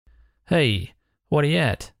Hey, what are you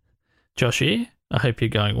at? Josh here. I hope you're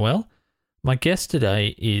going well. My guest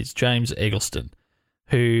today is James Eggleston,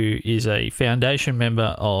 who is a foundation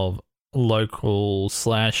member of local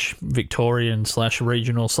 / Victorian /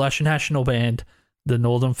 regional / national band, the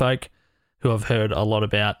Northern Folk, who I've heard a lot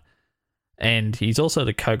about. And he's also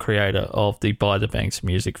the co-creator of the By the Banks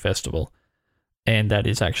Music Festival. And that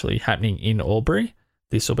is actually happening in Albury.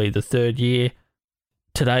 This will be the third year.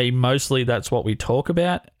 Today, mostly that's what we talk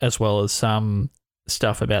about, as well as some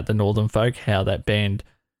stuff about the Northern Folk, how that band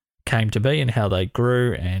came to be and how they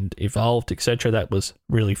grew and evolved, etc. That was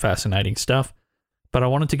really fascinating stuff. But I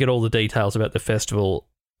wanted to get all the details about the festival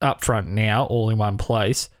up front now, all in one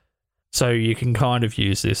place, so you can kind of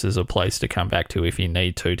use this as a place to come back to if you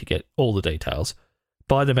need to get all the details.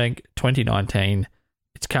 By the Bank 2019,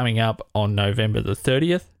 it's coming up on November the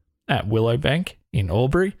 30th at Willowbank in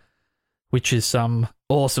Albury, which is some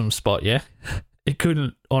awesome spot, yeah? It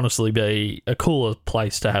couldn't honestly be a cooler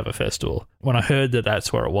place to have a festival. When I heard that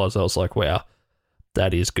that's where it was, I was like, wow,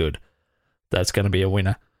 that is good. That's going to be a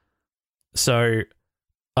winner. So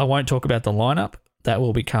I won't talk about the lineup. That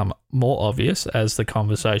will become more obvious as the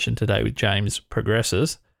conversation today with James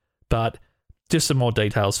progresses. But just some more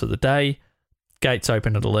details for the day. Gates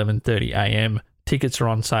open at 11:30 a.m. Tickets are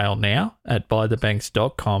on sale now at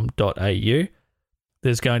bythebanks.com.au.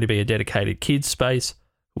 There's going to be a dedicated kids space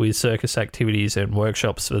with circus activities and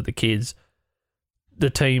workshops for the kids. The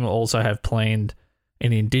team also have planned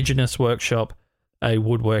an Indigenous workshop, a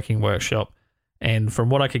woodworking workshop, and from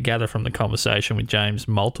what I could gather from the conversation with James,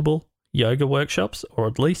 multiple yoga workshops, or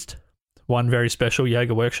at least one very special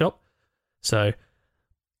yoga workshop. So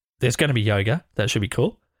there's going to be yoga. That should be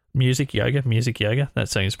cool. Music yoga. That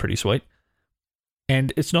seems pretty sweet.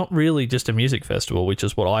 And it's not really just a music festival, which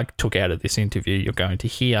is what I took out of this interview you're going to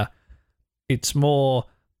hear. It's more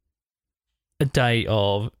a day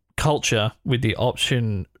of culture with the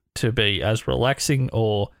option to be as relaxing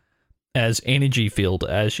or as energy-filled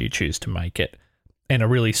as you choose to make it, and a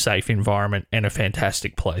really safe environment and a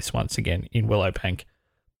fantastic place, once again, in Willowbank.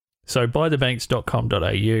 So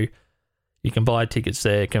bythebanks.com.au, you can buy tickets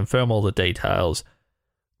there, confirm all the details,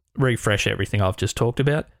 refresh everything I've just talked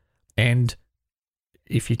about, and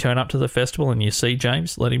if you turn up to the festival and you see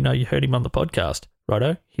James, let him know you heard him on the podcast.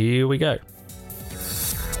 Righto, here we go.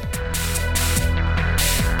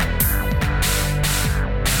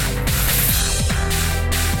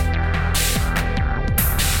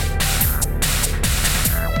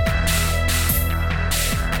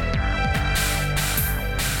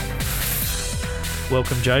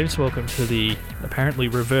 Welcome, James. Welcome to the apparently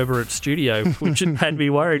reverberant studio, which had me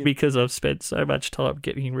worried because I've spent so much time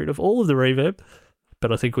getting rid of all of the reverb.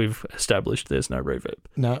 But I think we've established there's no reverb.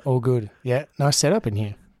 No, all good. Yeah, nice setup in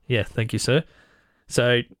here. Yeah, thank you, sir.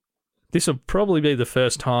 So this will probably be the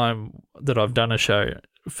first time that I've done a show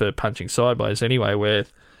for Punching Sideways anyway, where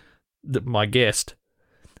my guest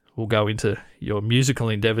will go into your musical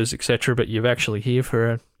endeavours, etc., but you're actually here for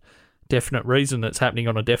a definite reason that's happening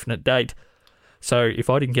on a definite date. So if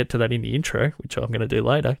I didn't get to that in the intro, which I'm going to do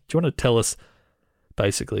later, do you want to tell us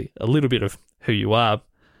basically a little bit of who you are,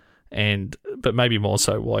 but maybe more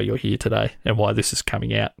so why you're here today and why this is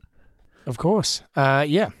coming out? Of course.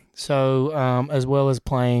 Yeah. So as well as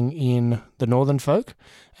playing in the Northern Folk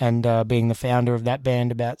and being the founder of that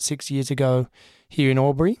band about 6 years ago here in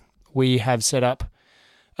Albury, we have set up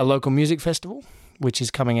a local music festival, which is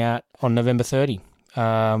coming out on November 30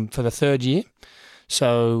 for the third year.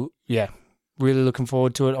 So, yeah, really looking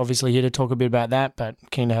forward to it. Obviously here to talk a bit about that, but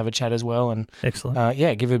keen to have a chat as well. And excellent.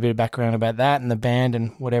 Give a bit of background about that and the band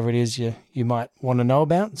and whatever it is you might want to know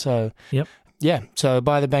about. So, yep. Yeah, so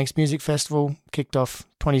By the Banks Music Festival kicked off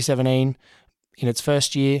 2017 in its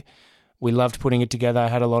first year. We loved putting it together,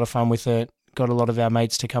 had a lot of fun with it, got a lot of our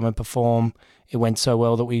mates to come and perform. It went so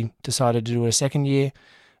well that we decided to do a second year.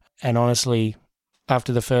 And honestly,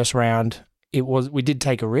 after the first round, we did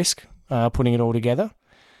take a risk putting it all together,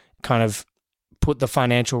 kind of put the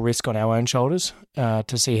financial risk on our own shoulders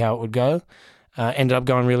to see how it would go. Ended up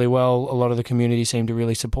going really well. A lot of the community seemed to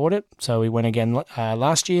really support it. So we went again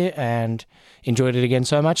last year and enjoyed it again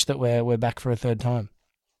so much that we're back for a third time.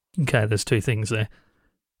 Okay, there's two things there.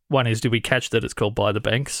 One is, did we catch that it's called By the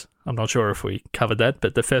Banks? I'm not sure if we covered that,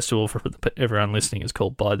 but the festival for everyone listening is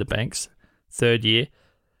called By the Banks. Third year.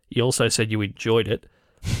 You also said you enjoyed it.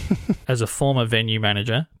 As a former venue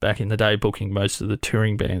manager back in the day, booking most of the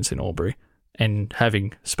touring bands in Albury, and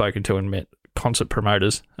having spoken to and met concert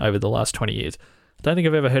promoters over the last 20 years, I don't think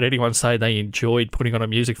I've ever heard anyone say they enjoyed putting on a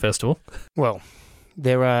music festival. Well,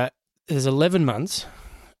 there's 11 months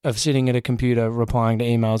of sitting at a computer replying to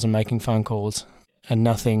emails and making phone calls, and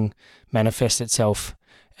nothing manifests itself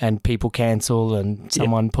and people cancel and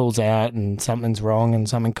someone pulls out and something's wrong and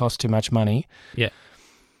something costs too much money. Yeah.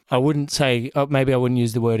 I wouldn't say, maybe I wouldn't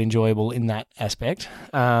use the word enjoyable in that aspect.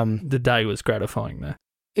 The day was gratifying though.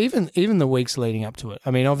 Even the weeks leading up to it.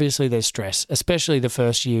 I mean, obviously there's stress, especially the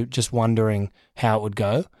first year, just wondering how it would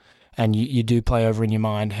go. And you do play over in your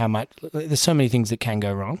mind how much, there's so many things that can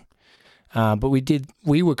go wrong. But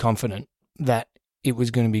we were confident that it was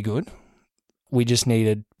going to be good. We just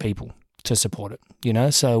needed people to support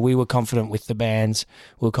it, So we were confident with the bands,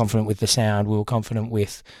 we were confident with the sound, we were confident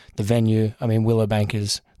with the venue. I mean, Willowbank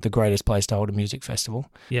is the greatest place to hold a music festival.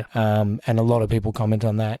 Yeah. And a lot of people comment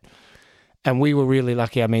on that. And we were really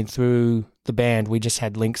lucky. I mean, through the band, we just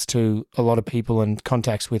had links to a lot of people and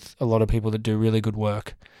contacts with a lot of people that do really good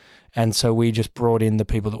work. And so we just brought in the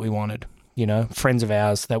people that we wanted, friends of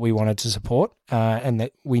ours that we wanted to support, and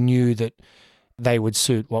that we knew that they would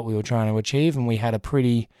suit what we were trying to achieve. And we had a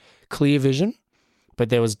pretty clear vision, but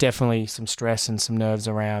there was definitely some stress and some nerves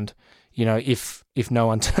around, if no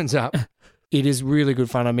one turns up. It is really good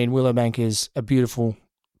fun. I mean, Willowbank is a beautiful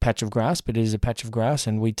patch of grass, but it is a patch of grass,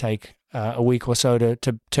 and we take a week or so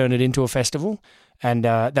to turn it into a festival, and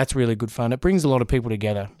that's really good fun. It brings a lot of people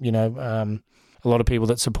together, a lot of people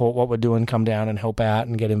that support what we're doing come down and help out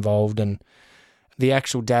and get involved, and the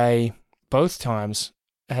actual day, both times,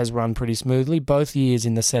 has run pretty smoothly. Both years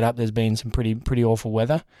in the setup, there's been some pretty awful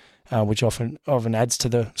weather, which often adds to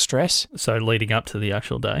the stress. So leading up to the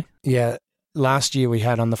actual day? Yeah. Last year we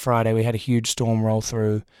had on the Friday, we had a huge storm roll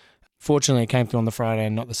through. Fortunately, it came through on the Friday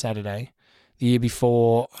and not the Saturday. The year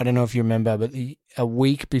before, I don't know if you remember, but a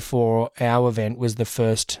week before our event was the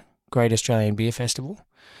first Great Australian Beer Festival.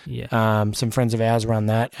 Yeah. Some friends of ours run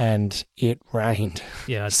that, and it rained.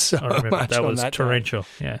 Yeah, so I remember much that on was that torrential.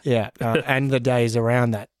 day. Yeah. Yeah, and the days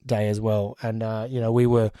around that day as well. And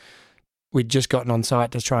we'd just gotten on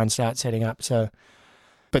site to try and start setting up.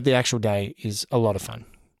 But the actual day is a lot of fun.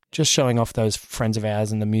 Just showing off those friends of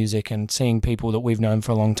ours and the music and seeing people that we've known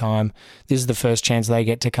for a long time. This is the first chance they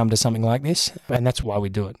get to come to something like this, and that's why we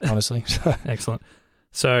do it, honestly. Excellent.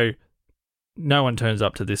 So no one turns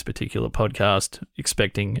up to this particular podcast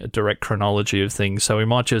expecting a direct chronology of things, so we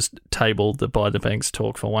might just table the By the Banks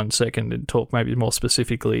talk for 1 second and talk maybe more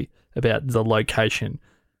specifically about the location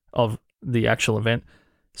of the actual event.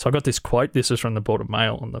 So I got this quote. This is from the Board of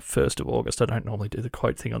Mail on the 1st of August. I don't normally do the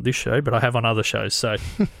quote thing on this show, but I have on other shows. So,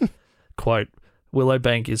 quote,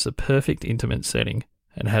 Willowbank is a perfect intimate setting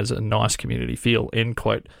and has a nice community feel, end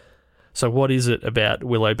quote. So what is it about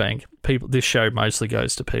Willowbank? This show mostly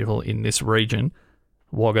goes to people in this region,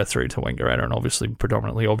 Wagga through to Wangaratta, and obviously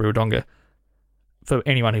predominantly Albury-Wodonga. For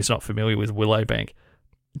anyone who's not familiar with Willowbank,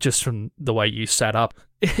 just from the way you sat up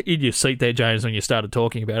in your seat there, James, when you started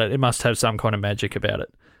talking about it, it must have some kind of magic about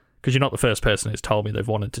it. Because you're not the first person who's told me they've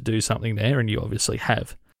wanted to do something there, and you obviously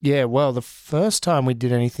have. Yeah, well, the first time we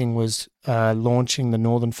did anything was launching the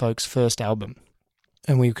Northern Folks' first album.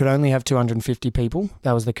 And we could only have 250 people.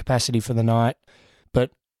 That was the capacity for the night.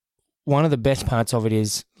 But one of the best parts of it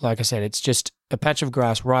is, like I said, it's just a patch of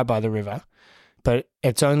grass right by the river. But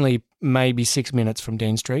it's only maybe 6 minutes from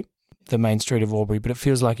Dean Street, the main street of Albury, but it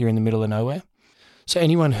feels like you're in the middle of nowhere. So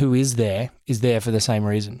anyone who is there for the same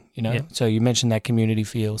reason, Yeah. So you mentioned that community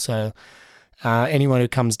feel. So anyone who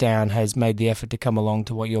comes down has made the effort to come along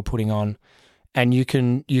to what you're putting on, and you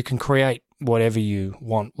can create whatever you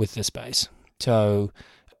want with the space. So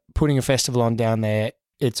putting a festival on down there,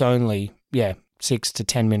 it's only 6 to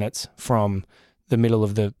 10 minutes from the middle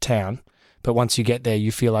of the town. But once you get there,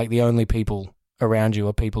 you feel like the only people around you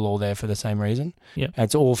are people all there for the same reason. Yeah. And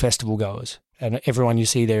it's all festival goers. And everyone you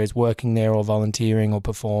see there is working there or volunteering or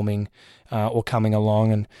performing or coming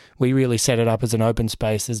along. And we really set it up as an open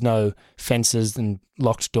space. There's no fences and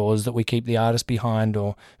locked doors that we keep the artists behind,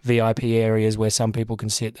 or VIP areas where some people can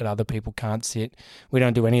sit that other people can't sit. We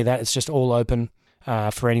don't do any of that. It's just all open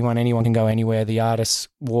for anyone. Anyone can go anywhere. The artists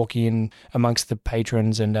walk in amongst the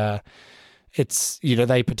patrons, and it's,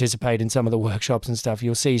 they participate in some of the workshops and stuff.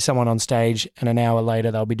 You'll see someone on stage and an hour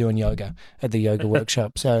later they'll be doing yoga at the yoga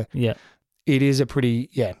workshop. So yeah, it is a pretty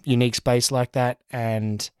unique space like that.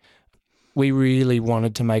 And we really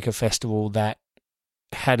wanted to make a festival that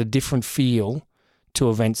had a different feel to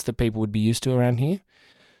events that people would be used to around here.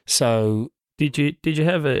 So did you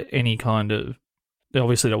have any kind of,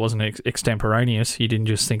 obviously that wasn't extemporaneous, you didn't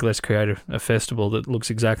just think let's create a festival that looks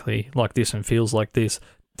exactly like this and feels like this.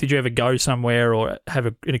 Did you ever go somewhere or have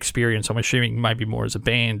an experience, I'm assuming maybe more as a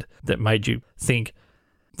band, that made you think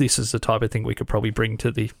this is the type of thing we could probably bring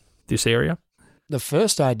to this area? The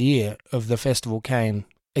first idea of the festival came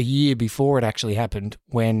a year before it actually happened,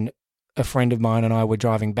 when a friend of mine and I were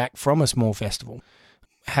driving back from a small festival,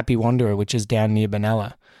 Happy Wanderer, which is down near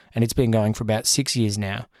Benalla. and it's been going for about 6 years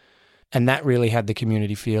now. And that really had the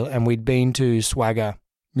community feel. And we'd been to Swagger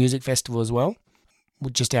Music Festival as well,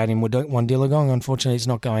 just out in Wodonga. Unfortunately, it's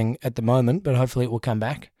not going at the moment, but hopefully it will come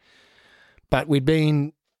back. But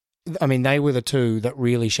they were the two that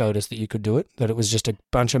really showed us that you could do it, that it was just a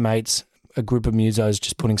bunch of mates, a group of musos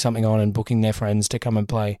just putting something on and booking their friends to come and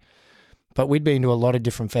play. But we'd been to a lot of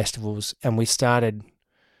different festivals, and we started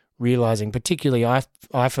realising, particularly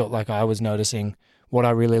I felt like I was noticing what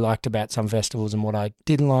I really liked about some festivals and what I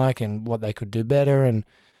didn't like and what they could do better and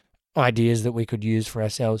ideas that we could use for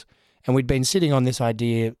ourselves. And we'd been sitting on this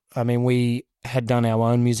idea. We had done our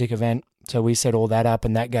own music event, so we set all that up,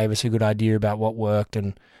 and that gave us a good idea about what worked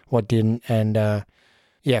and what didn't. And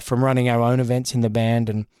from running our own events in the band,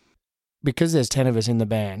 and because there's 10 of us in the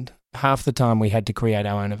band, half the time we had to create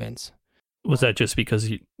our own events. Was that just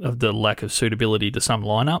because of the lack of suitability to some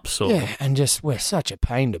lineups? Or? Yeah, and just we're such a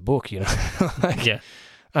pain to book, Yeah.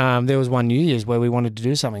 There was one New Year's where we wanted to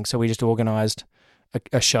do something, so we just organised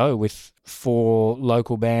a show with 4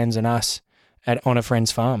 local bands and us on a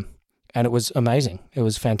friend's farm, and it was amazing. It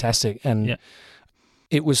was fantastic, and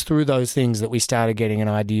it was through those things that we started getting an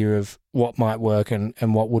idea of what might work and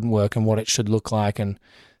what wouldn't work and what it should look like and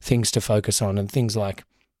things to focus on, and things like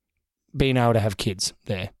being able to have kids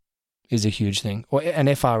there is a huge thing. And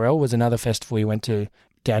FRL was another festival we went to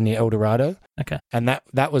down near El Dorado. Okay. And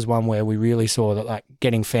that was one where we really saw that like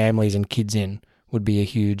getting families and kids in would be a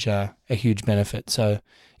huge benefit. So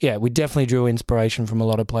yeah, we definitely drew inspiration from a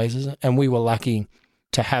lot of places, and we were lucky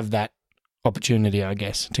to have that opportunity, I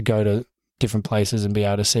guess, to go to different places and be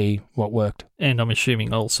able to see what worked. And I'm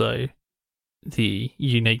assuming also the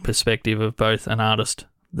unique perspective of both an artist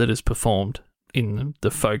that has performed in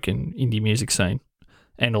the folk and indie music scene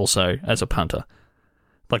and also as a punter.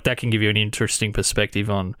 Like that can give you an interesting perspective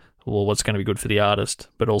on, well, what's going to be good for the artist,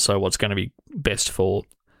 but also what's going to be best for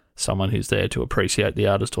someone who's there to appreciate the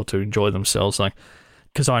artist or to enjoy themselves. Like,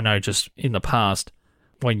 because I know just in the past,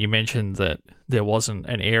 when you mentioned that there wasn't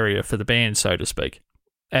an area for the band, so to speak,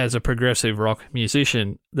 as a progressive rock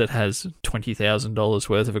musician that has $20,000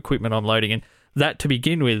 worth of equipment I'm loading in, that to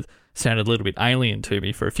begin with sounded a little bit alien to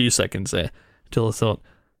me for a few seconds there, until I thought,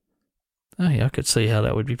 oh yeah, I could see how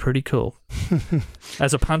that would be pretty cool.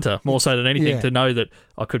 As a punter, more so than anything, to know that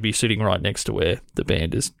I could be sitting right next to where the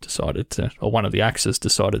band has decided to, or one of the acts has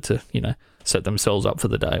decided to, set themselves up for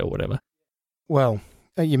the day or whatever. Well,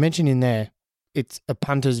 you mentioned in there, it's a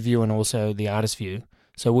punter's view and also the artist's view.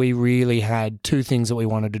 So we really had 2 things that we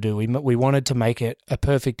wanted to do. We wanted to make it a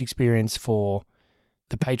perfect experience for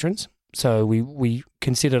the patrons. So we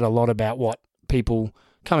considered a lot about what people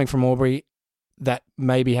coming from Albury that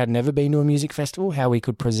maybe had never been to a music festival, how we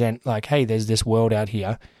could present like, hey, there's this world out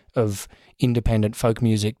here of independent folk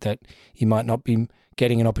music that you might not be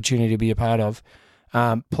getting an opportunity to be a part of,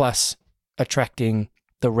 plus attracting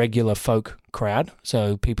the regular folk crowd,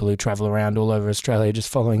 so people who travel around all over Australia just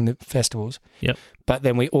following the festivals. Yep. But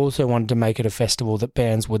then we also wanted to make it a festival that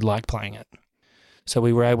bands would like playing at. So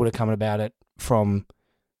we were able to come about it from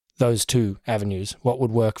those 2 avenues, what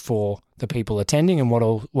would work for the people attending and what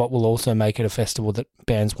will also make it a festival that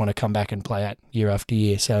bands want to come back and play at year after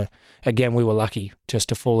year. So again, we were lucky just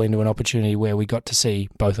to fall into an opportunity where we got to see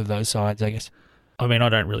both of those sides, I guess. I mean, I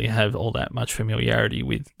don't really have all that much familiarity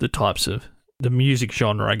with the types of the music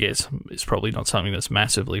genre, I guess. It's probably not something that's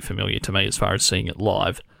massively familiar to me as far as seeing it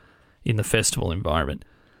live in the festival environment.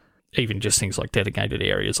 Even just things like dedicated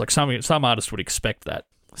areas. Like some artists would expect that.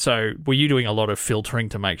 So were you doing a lot of filtering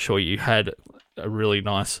to make sure you had a really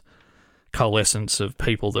nice coalescence of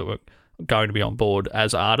people that were going to be on board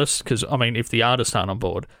as artists? Because, I mean, if the artists aren't on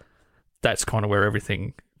board, that's kind of where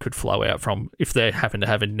everything could flow out from. If they happen to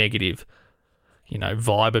have a negative,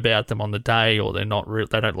 vibe about them on the day, or they're not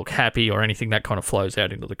they don't look happy or anything, that kind of flows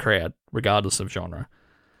out into the crowd, regardless of genre.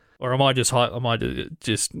 Or is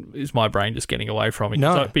my brain just getting away from it?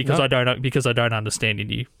 No, because I don't understand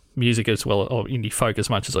indie music as well, or indie folk as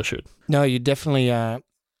much as I should. No, you're definitely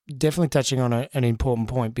touching on an important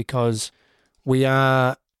point, because we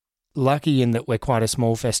are lucky in that we're quite a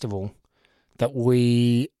small festival, that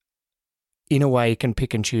we, in a way, can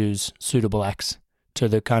pick and choose suitable acts to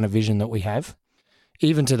the kind of vision that we have,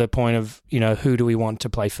 even to the point of, who do we want to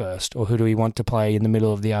play first, or who do we want to play in the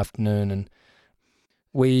middle of the afternoon. And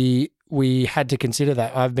we had to consider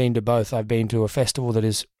that. I've been to both. I've been to a festival that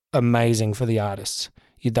is amazing for the artists.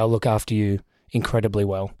 They'll look after you incredibly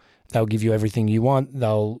well. They'll give you everything you want.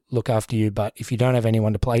 They'll look after you. But if you don't have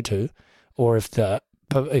anyone to play to, or if the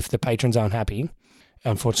patrons aren't happy,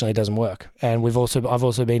 unfortunately, it doesn't work. And I've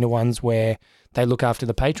also been to ones where they look after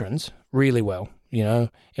the patrons really well. You know,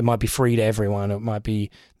 it might be free to everyone. It might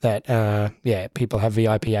be that, people have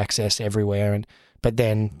VIP access everywhere, but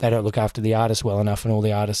then they don't look after the artists well enough, and all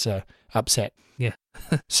the artists are upset. Yeah.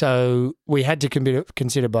 So we had to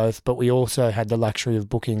consider both, but we also had the luxury of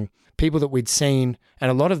booking people that we'd seen,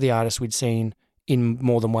 and a lot of the artists we'd seen in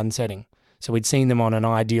more than one setting. So we'd seen them on an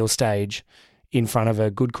ideal stage in front of a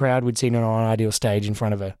good crowd. We'd seen them on an ideal stage in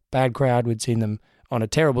front of a bad crowd. We'd seen them on a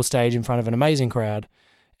terrible stage in front of an amazing crowd.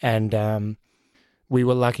 And we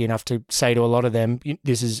were lucky enough to say to a lot of them,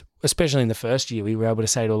 this is, especially in the first year, we were able to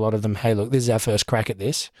say to a lot of them, hey, look, this is our first crack at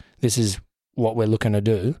this. This is what we're looking to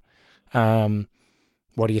do.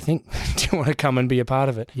 What do you think? Do you want to come and be a part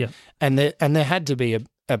of it? Yeah. And there had to be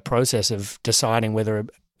a process of deciding whether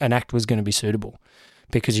an act was going to be suitable.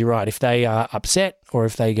 Because you're right, if they are upset or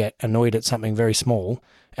if they get annoyed at something very small,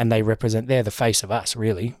 and they're the face of us,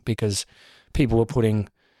 really, because people were putting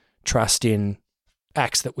trust in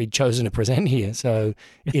acts that we'd chosen to present here. So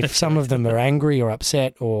if some of them are angry or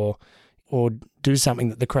upset or do something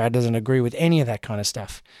that the crowd doesn't agree with, any of that kind of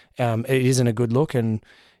stuff, it isn't a good look. And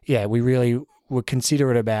yeah, we really were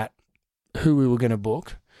considerate about who we were going to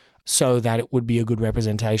book so that it would be a good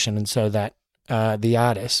representation, and so that the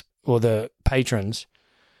artists or the patrons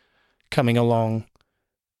coming along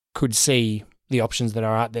could see the options that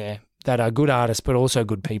are out there that are good artists but also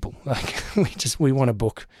good people. Like we want to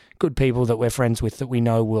book good people that we're friends with, that we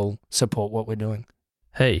know will support what we're doing.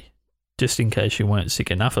 Hey, just in case you weren't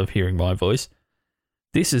sick enough of hearing my voice,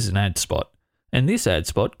 this is an ad spot, and this ad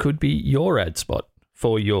spot could be your ad spot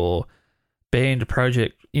for your band,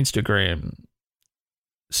 project, Instagram,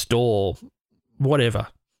 store, whatever,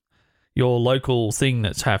 your local thing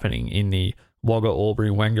that's happening in the Wagga, Albury,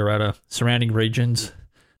 Wangaratta surrounding regions.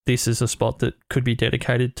 This is a spot that could be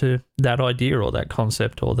dedicated to that idea or that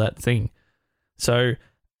concept or that thing. So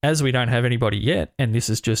as we don't have anybody yet, and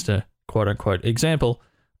this is just a quote-unquote example,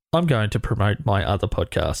 I'm going to promote my other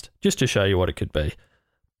podcast just to show you what it could be.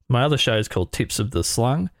 My other show is called Tips of the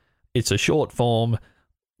Slung. It's a short-form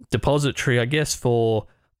depository, I guess, for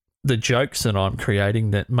the jokes that I'm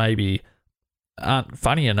creating that maybe aren't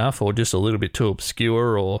funny enough or just a little bit too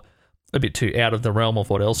obscure or a bit too out of the realm of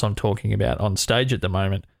what else I'm talking about on stage at the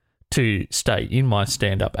moment to stay in my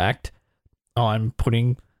stand-up act. I'm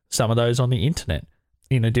putting some of those on the internet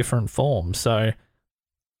in a different form. So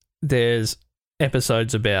there's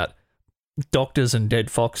episodes about doctors and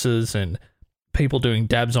dead foxes and people doing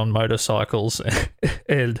dabs on motorcycles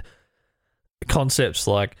and concepts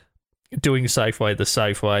like doing Safeway the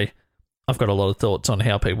safe way. I've got a lot of thoughts on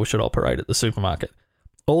how people should operate at the supermarket.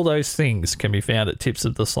 All those things can be found at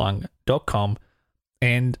tipsoftheslung.com,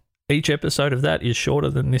 and each episode of that is shorter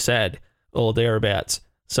than this ad or thereabouts.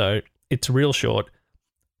 So it's real short.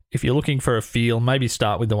 If you're looking for a feel, maybe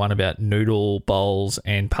start with the one about noodle bowls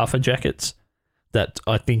and puffer jackets. That,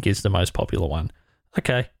 I think, is the most popular one.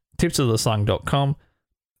 Okay, tipsoftheslung.com.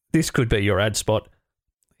 This could be your ad spot.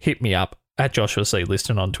 Hit me up at Joshua C.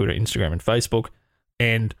 Liston on Twitter, Instagram, and Facebook,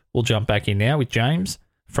 and we'll jump back in now with James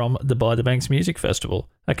from the By the Banks Music Festival.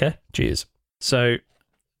 Okay, cheers. So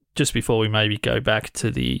just before we maybe go back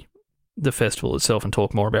to the festival itself and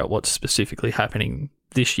talk more about what's specifically happening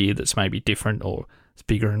this year that's maybe different or it's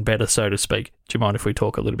bigger and better, so to speak, do you mind if we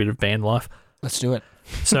talk a little bit of band life? Let's do it.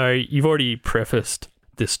 So you've already prefaced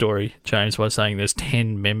this story, James, by saying there's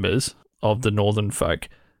 10 members of the Northern Folk.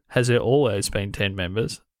 Has there always been 10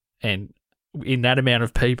 members? And in that amount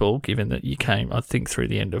of people, given that you came, I think, through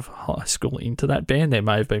the end of high school into that band, there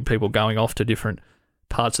may have been people going off to different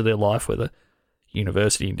parts of their life, whether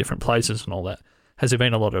university in different places and all that. Has there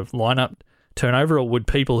been a lot of lineup turnover, or would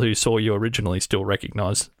people who saw you originally still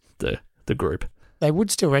recognise the group? They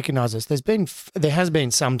would still recognise us. There has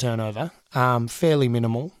been some turnover, fairly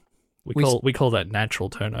minimal. We call that natural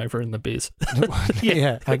turnover in the biz.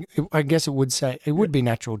 Yeah, I guess it would be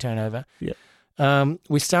natural turnover. Yeah.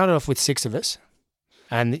 We started off with 6 of us,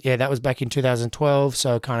 and yeah, that was back in 2012.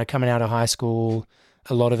 So kind of coming out of high school,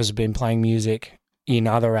 a lot of us have been playing music in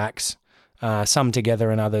other acts, some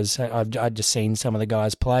together and others. I'd just seen some of the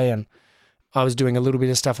guys play, and I was doing a little bit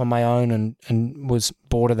of stuff on my own and was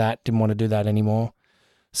bored of that, didn't want to do that anymore.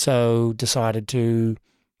 So decided to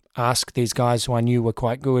ask these guys who I knew were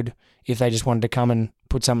quite good if they just wanted to come and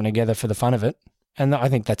put something together for the fun of it. And I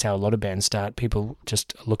think that's how a lot of bands start. People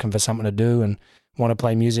just looking for something to do and want to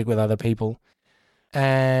play music with other people.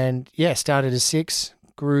 And yeah, started as 6,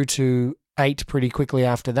 grew to 8 pretty quickly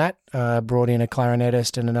after that, brought in a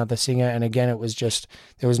clarinetist and another singer. And again, it was just,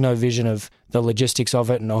 there was no vision of the logistics of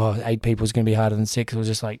it and 8 people is going to be harder than 6. It was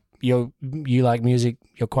just like, you like music,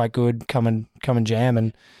 you're quite good, come and jam,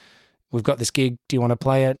 and we've got this gig, do you want to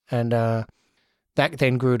play it? And that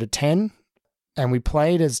then grew to 10. And we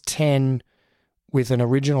played as 10 with an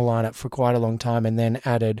original lineup for quite a long time and then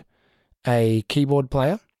added a keyboard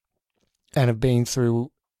player and have been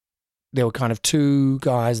through, there were kind of two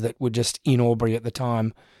guys that were just in Albury at the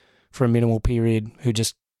time for a minimal period who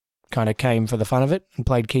just kind of came for the fun of it and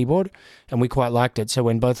played keyboard, and we quite liked it. So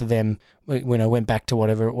when both of them, when I went back to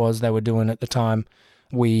whatever it was they were doing at the time,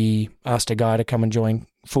 we asked a guy to come and join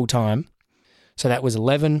full time. So that was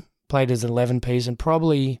 11, played as an 11-piece, and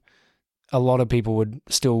probably a lot of people would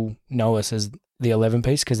still know us as the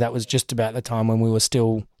 11-piece because that was just about the time when we were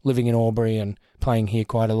still living in Albury and playing here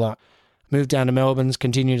quite a lot. Moved down to Melbourne's,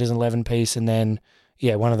 continued as an 11-piece, and then,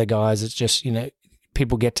 one of the guys, it's just,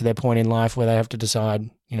 people get to their point in life where they have to decide,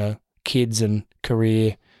 kids and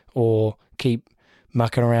career, or keep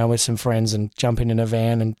mucking around with some friends and jumping in a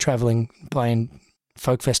van and travelling, playing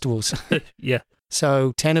folk festivals. Yeah.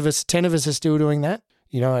 So 10 of us are still doing that.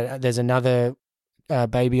 There's another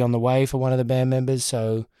baby on the way for one of the band members,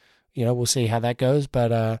 so we'll see how that goes.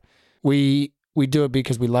 But we do it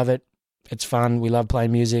because we love it. It's fun. We love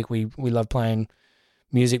playing music. We love playing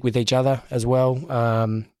music with each other as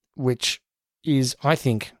well, which is, I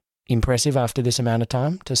think, impressive after this amount of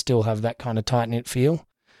time to still have that kind of tight-knit feel.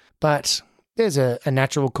 But there's a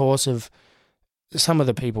natural course of some of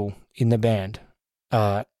the people in the band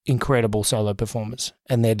are incredible solo performers,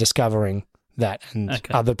 and they're discovering that, and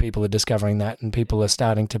other people are discovering that, and people are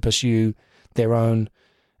starting to pursue their own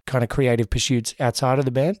kind of creative pursuits outside of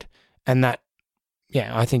the band. And that,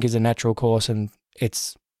 I think is a natural course, and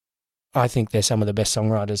I think they're some of the best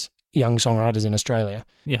songwriters, young songwriters in Australia.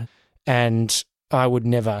 Yeah. And I would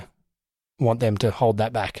never want them to hold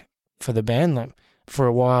that back for the band. Like, for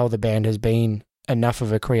a while, the band has been enough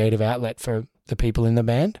of a creative outlet for the people in the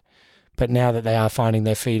band, but now that they are finding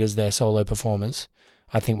their feet as their solo performers,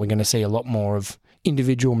 I think we're going to see a lot more of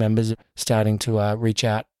individual members starting to reach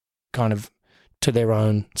out kind of to their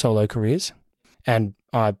own solo careers. And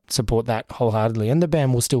I support that wholeheartedly. And the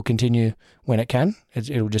band will still continue when it can.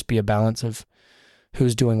 It'll just be a balance of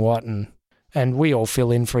who's doing what, and we all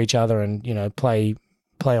fill in for each other and, play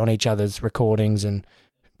on each other's recordings and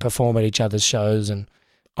perform at each other's shows. And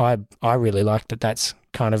I really like that that's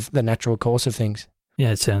kind of the natural course of things.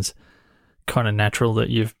 Yeah, it sounds kind of natural that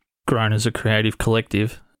you've grown as a creative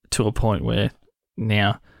collective to a point where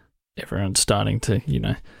now everyone's starting to,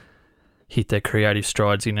 hit their creative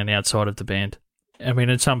strides in and outside of the band. I mean,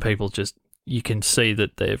 and some people just, you can see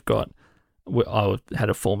that they've got, I had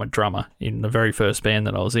a former drummer in the very first band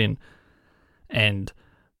that I was in, and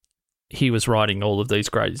he was writing all of these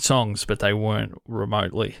great songs, but they weren't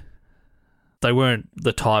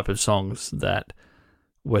the type of songs that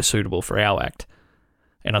were suitable for our act.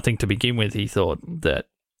 And I think to begin with, he thought that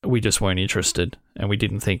we just weren't interested and we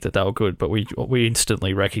didn't think that they were good, but we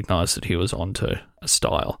instantly recognised that he was onto a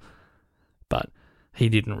style. But he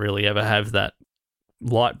didn't really ever have that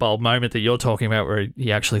light bulb moment that you're talking about where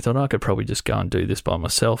he actually thought, I could probably just go and do this by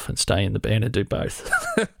myself and stay in the band and do both.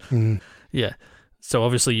 Yeah. So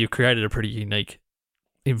obviously you've created a pretty unique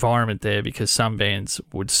environment there, because some bands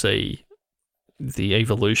would see the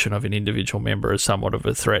evolution of an individual member as somewhat of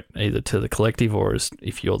a threat either to the collective, or as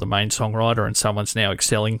if you're the main songwriter and someone's now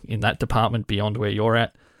excelling in that department beyond where you're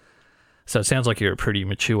at. So it sounds like you're a pretty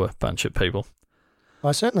mature bunch of people.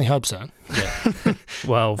 I certainly hope so. Yeah.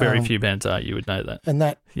 Well, very few bands are, you would know that. And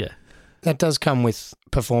that does come with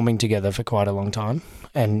performing together for quite a long time.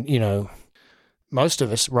 And, most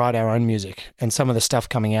of us write our own music, and some of the stuff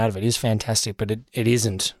coming out of it is fantastic, but it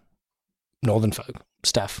isn't Northern folk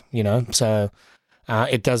stuff, So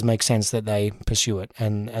it does make sense that they pursue it.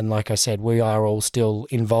 And like I said, we are all still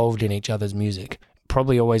involved in each other's music.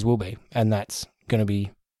 Probably always will be. And that's going to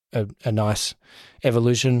be a nice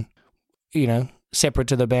evolution, separate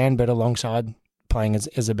to the band, but alongside playing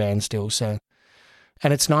as a band still. So,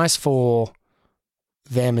 and it's nice for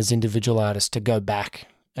them as individual artists to go back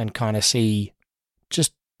and kind of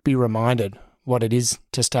just be reminded what it is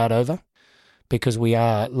to start over, because we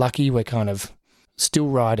are lucky. We're kind of still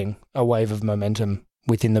riding a wave of momentum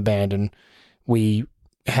within the band, and we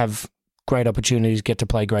have great opportunities, get to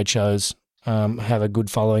play great shows, have a good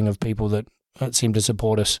following of people that seem to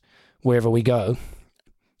support us wherever we go.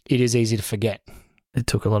 It is easy to forget. It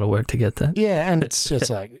took a lot of work to get that. Yeah, and it's just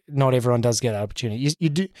like not everyone does get that opportunity.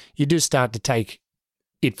 You do start to take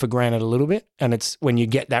it for granted a little bit, and it's when you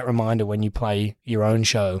get that reminder when you play your own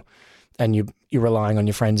show, and you're relying on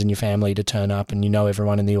your friends and your family to turn up, and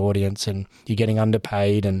everyone in the audience, and you're getting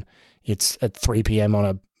underpaid, and it's at 3 p.m. on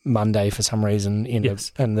a Monday for some reason,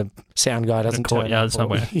 and the sound guy doesn't turn up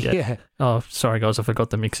somewhere. Yeah. Oh, sorry guys, I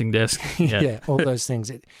forgot the mixing desk. Yeah, all those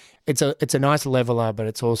things. It's a nice leveler, but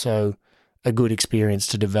it's also a good experience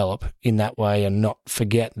to develop in that way and not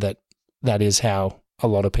forget that that is how a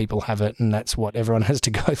lot of people have it and that's what everyone has to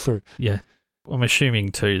go through. Yeah. I'm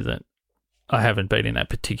assuming too that I haven't been in that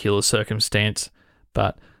particular circumstance,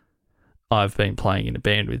 but I've been playing in a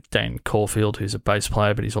band with Dan Caulfield, who's a bass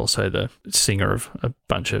player, but he's also the singer of a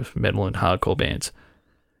bunch of metal and hardcore bands.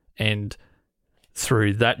 And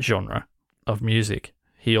through that genre of music,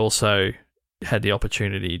 he also had the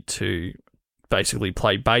opportunity to basically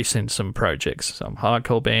play bass in some projects, some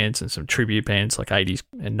hardcore bands and some tribute bands like 80s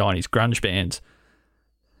and 90s grunge bands.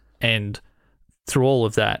 And through all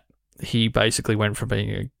of that, he basically went from being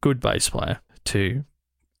a good bass player to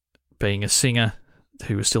being a singer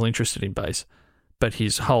who was still interested in bass. But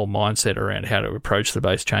his whole mindset around how to approach the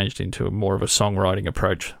bass changed into more of a songwriting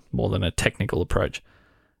approach, more than a technical approach.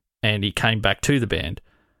 And he came back to the band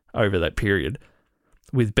over that period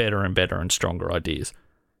with better and better and stronger ideas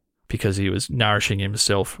because he was nourishing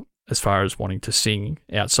himself as far as wanting to sing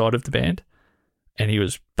outside of the band. And he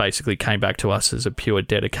was basically came back to us as a pure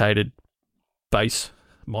dedicated bass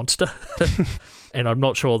monster. And I'm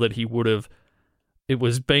not sure that he would have, it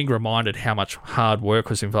was being reminded how much hard work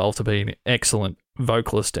was involved to be an excellent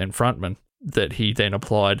vocalist and frontman that he then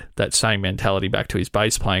applied that same mentality back to his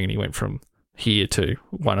bass playing, and he went from here to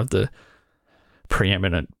one of the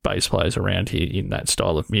preeminent bass players around here in that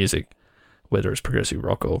style of music, whether it's progressive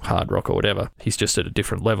rock or hard rock or whatever. He's just at a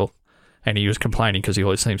different level. And he was complaining because he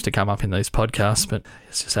always seems to come up in these podcasts, but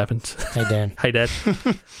it just happens. Hey, Dan. Hey, Dad.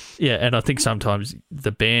 Yeah, and I think sometimes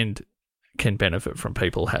the band can benefit from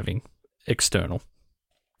people having external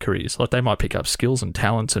careers. Like they might pick up skills and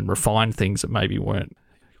talents and refine things that maybe weren't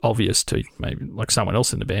obvious to maybe like someone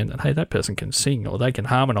else in the band, that, hey, that person can sing or they can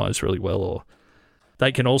harmonise really well or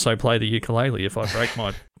they can also play the ukulele. If I break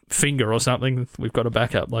my finger or something, we've got a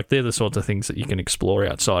backup. Like they're the sorts of things that you can explore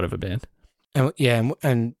outside of a band. And yeah,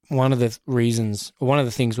 and one of the reasons, one of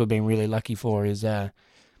the things we've been really lucky for is it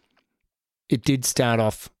did start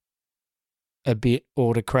off a bit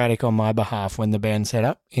autocratic on my behalf when the band set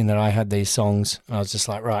up, in that I had these songs and I was just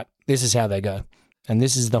like, right, this is how they go. And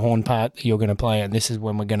this is the horn part that you're going to play and this is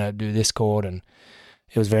when we're going to do this chord. And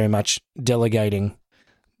it was very much delegating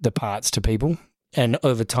the parts to people. And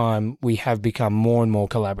over time, we have become more and more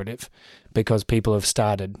collaborative because people have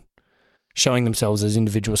started showing themselves as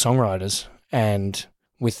individual songwriters. And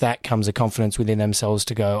with that comes a confidence within themselves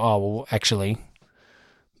to go, oh, well, actually,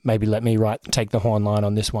 maybe let me take the horn line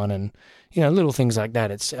on this one. And, you know, little things like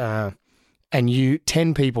that. It's and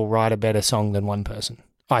 10 people write a better song than one person,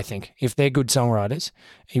 I think. If they're good songwriters,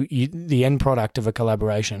 the end product of a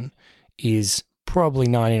collaboration is probably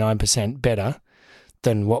 99% better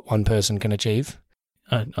than what one person can achieve.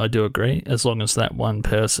 I do agree, as long as that one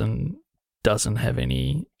person doesn't have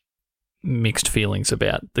any mixed feelings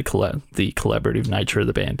about the collaborative nature of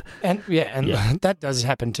the band. And that does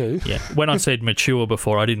happen too. Yeah. When I said mature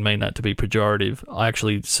before, I didn't mean that to be pejorative. I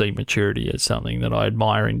actually see maturity as something that I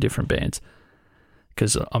admire in different bands.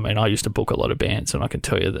 Because, I mean, I used to book a lot of bands, and I can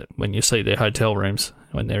tell you that when you see their hotel rooms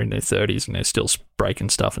when they're in their 30s and they're still breaking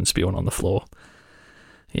stuff and spewing on the floor,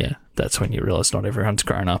 yeah, that's when you realise not everyone's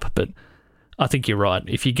grown up. But I think you're right.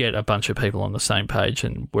 If you get a bunch of people on the same page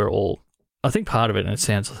and we're all, I think part of it, and it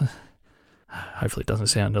sounds, hopefully it doesn't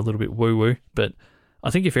sound a little bit woo-woo, but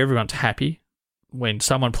I think if everyone's happy when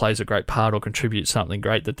someone plays a great part or contributes something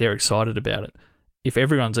great, that they're excited about it. If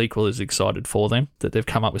everyone's equal as excited for them, that they've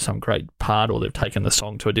come up with some great part or they've taken the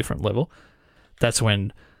song to a different level, that's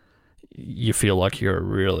when you feel like you're a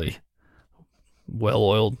really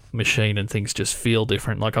well-oiled machine and things just feel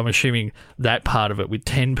different. Like I'm assuming that part of it with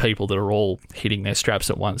 10 people that are all hitting their straps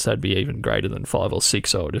at once, that'd be even greater than 5 or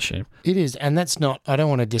 6, I would assume. It is, and that's not, I don't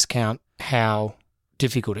want to discount how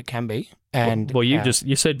difficult it can be. And well,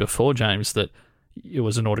 you said before, James, that it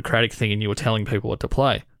was an autocratic thing and you were telling people what to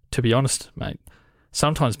play. To be honest, mate,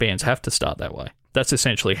 sometimes bands have to start that way. That's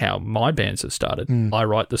essentially how my bands have started. I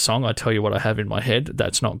write the song, I tell you what I have in my head.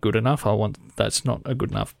 That's not good enough. That's not a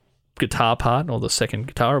good enough guitar part or the second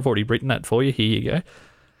guitar. I've already written that for you. Here you go.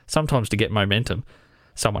 Sometimes to get momentum,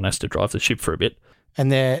 someone has to drive the ship for a bit.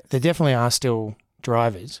 And there definitely are still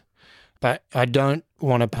drivers, but I don't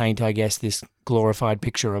want to paint, I guess, this glorified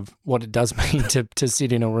picture of what it does mean to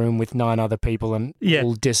sit in a room with 9 other people and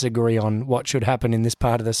all disagree on what should happen in this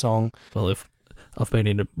part of the song. Well, if I've been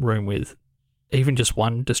in a room with even just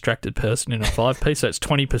one distracted person in a 5-piece, that's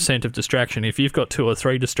 20% of distraction. If you've got 2 or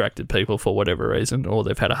 3 distracted people for whatever reason, or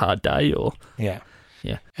they've had a hard day, or yeah,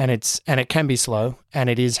 and it can be slow, and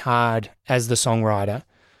it is hard as the songwriter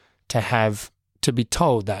to be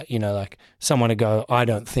told that, you know, like someone to go, I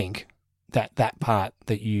don't think that part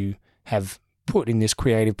that you have put in this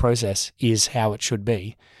creative process is how it should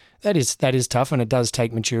be. That is tough, and it does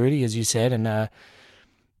take maturity, as you said, and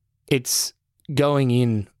it's going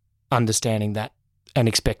in understanding that and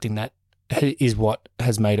expecting that is what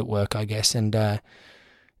has made it work, I guess. And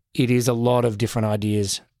it is a lot of different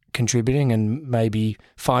ideas contributing, and maybe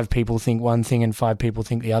 5 people think one thing and 5 people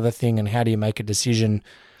think the other thing, and how do you make a decision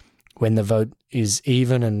when the vote is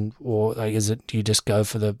even, and or like, do you just go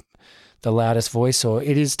for the loudest voice? Or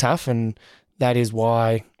it is tough, and that is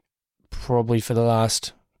why probably for the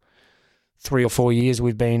last 3 or 4 years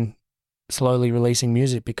we've been slowly releasing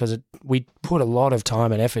music, because we put a lot of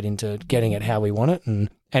time and effort into getting it how we want it, and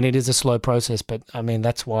it is a slow process, but I mean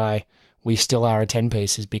that's why we still are a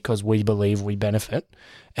 10-piece, is because we believe we benefit.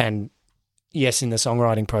 And yes, in the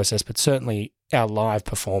songwriting process, but certainly our live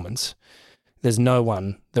performance, there's no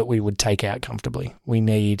one that we would take out comfortably. We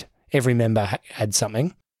need every member had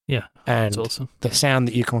something. Yeah, and that's awesome. The sound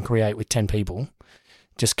that you can create with 10 people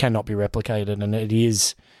just cannot be replicated, and it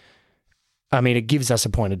is, I mean, it gives us a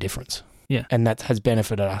point of difference. Yeah. And that has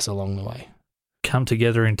benefited us along the way. Come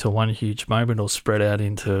together into one huge moment, or spread out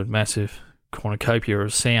into massive cornucopia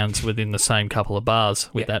of sounds within the same couple of bars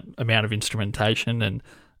with that amount of instrumentation. And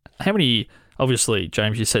how many, obviously,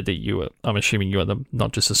 James, you said that I'm assuming you are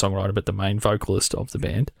not just a songwriter, but the main vocalist of the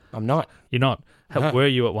band. I'm not. You're not. Were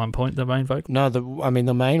you at one point the main vocal? No,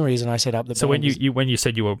 the main reason I set up the band. So when you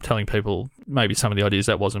said you were telling people maybe some of the ideas,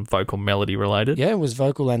 that wasn't vocal melody related? Yeah, it was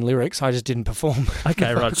vocal and lyrics. I just didn't perform.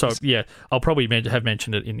 Okay, right. So, yeah, I'll probably have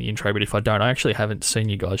mentioned it in the intro, but if I don't, I actually haven't seen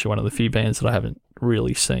you guys. You're one of the few bands that I haven't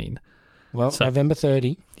really seen. Well, so, November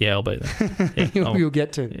 30. Yeah, I'll be there. Yeah, You'll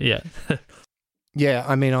get to. Yeah. Yeah,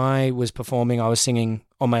 I mean, I was performing. I was singing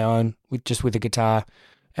on my own with a guitar,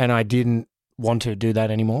 and I didn't want to do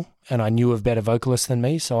that anymore. And I knew of better vocalists than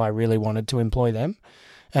me, so I really wanted to employ them.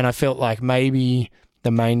 And I felt like maybe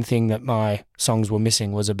the main thing that my songs were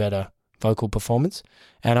missing was a better vocal performance.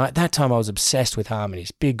 And at that time, I was obsessed with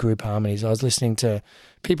harmonies, big group harmonies. I was listening to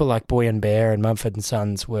people like Boy and Bear and Mumford &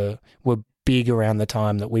 Sons were big around the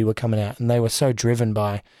time that we were coming out, and they were so driven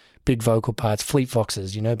by big vocal parts. Fleet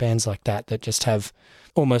Foxes, bands like that just have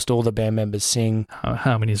almost all the band members sing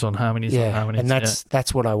harmonies on harmonies on harmonies. And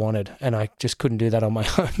that's what I wanted, and I just couldn't do that on my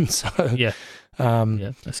own. So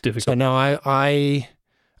that's difficult. So no, I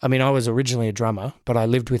mean, I was originally a drummer, but I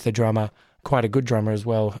lived with a drummer, quite a good drummer as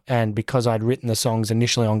well. And because I'd written the songs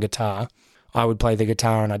initially on guitar, I would play the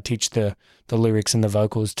guitar and I'd teach the lyrics and the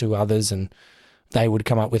vocals to others, and they would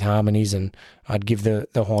come up with harmonies, and I'd give the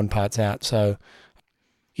horn parts out. So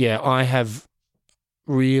yeah, I have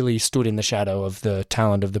really stood in the shadow of the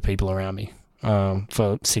talent of the people around me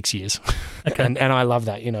for 6 years. Okay. and I love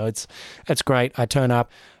that. It's great. I turn up,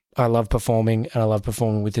 I love performing, and I love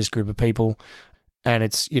performing with this group of people. And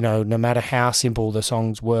it's, no matter how simple the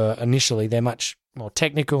songs were initially, they're much more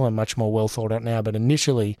technical and much more well thought out now. But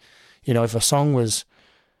initially, if a song was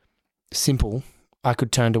simple, I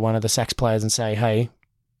could turn to one of the sax players and say, hey,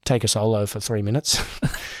 take a solo for 3 minutes.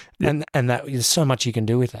 And that there's so much you can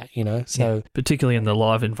do with that, So particularly in the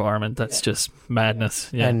live environment, that's just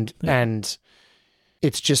madness. Yeah. And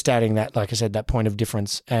it's just adding that, like I said, that point of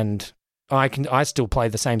difference. And I still play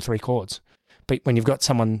the same 3 chords. But when you've got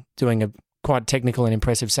someone doing a quite technical and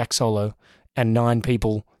impressive sax solo and 9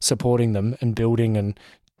 people supporting them and building and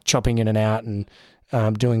chopping in and out and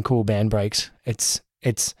doing cool band breaks, it's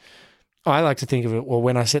I like to think of it, well,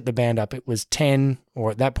 when I set the band up, it was 10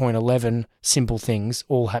 or at that point 11 simple things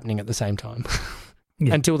all happening at the same time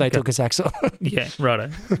until they took a sax solo. Yeah,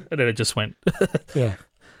 righto. And then it just went. Yeah.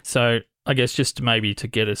 So I guess just maybe to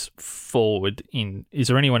get us forward is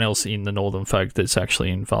there anyone else in the Northern Folk that's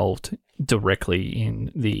actually involved directly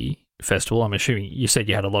in the festival? I'm assuming you said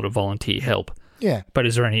you had a lot of volunteer help. Yeah. But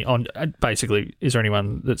is there anyone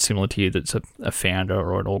that's similar to you that's a founder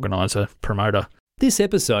or an organiser, promoter? This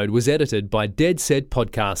episode was edited by Dead Set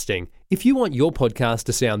Podcasting. If you want your podcast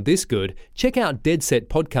to sound this good, check out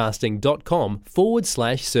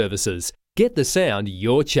deadsetpodcasting.com/services. Get the sound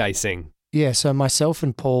you're chasing. Yeah, so myself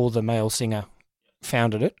and Paul, the male singer,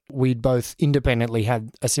 founded it. We'd both independently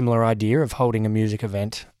had a similar idea of holding a music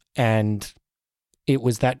event, and it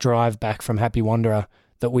was that drive back from Happy Wanderer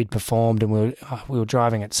that we'd performed, and we were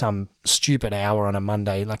driving at some stupid hour on a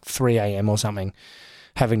Monday, like 3 a.m. or something,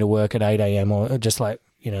 having to work at 8 a.m. or just like,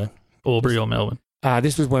 Albury or Melbourne?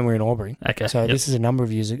 This was when we were in Albury. Okay. So this is a number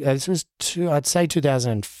of years ago. This was, I'd say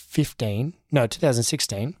 2016.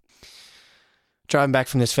 Driving back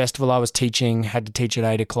from this festival, I was teaching, had to teach at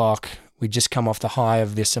 8 o'clock. We'd just come off the high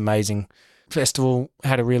of this amazing festival,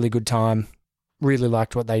 had a really good time, really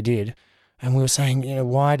liked what they did. And we were saying,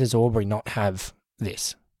 why does Albury not have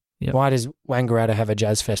this? Yep. Why does Wangaratta have a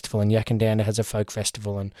jazz festival and Yakandanda has a folk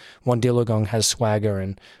festival and Wandillagong has Swagger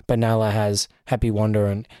and Benalla has Happy Wander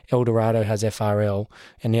and Eldorado has FRL,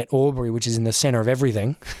 and yet Albury, which is in the centre of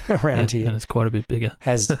everything around here, and it's quite a bit bigger,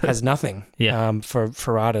 has nothing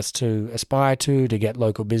for artists to aspire to get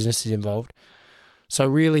local businesses involved. So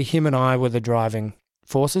really him and I were the driving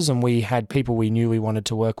forces, and we had people we knew we wanted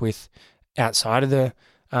to work with outside of the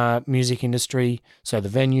music industry. So the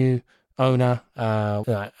venue owner,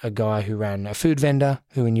 a guy who ran a food vendor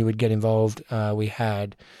who we knew would get involved. We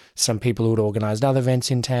had some people who had organised other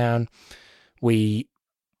events in town. We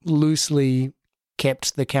loosely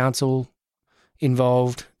kept the council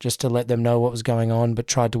involved just to let them know what was going on, but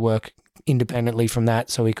tried to work independently from that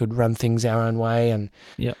so we could run things our own way. And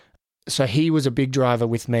so he was a big driver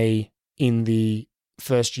with me in the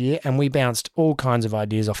first year, and we bounced all kinds of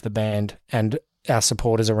ideas off the band and our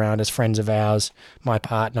supporters around us, friends of ours, my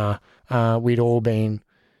partner. We'd all been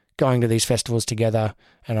going to these festivals together,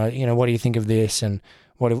 and what do you think of this? And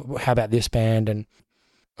how about this band? And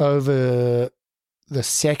over the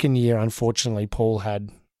second year, unfortunately, Paul had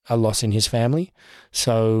a loss in his family,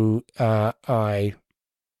 so I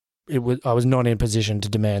was not in a position to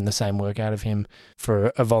demand the same work out of him for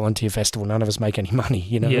a volunteer festival. None of us make any money,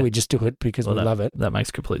 we just do it because we love it. That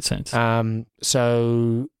makes complete sense.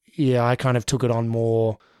 So yeah, I kind of took it on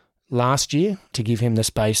more last year to give him the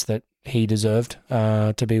space that he deserved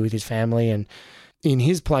to be with his family. And in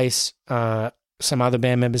his place, some other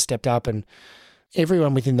band members stepped up, and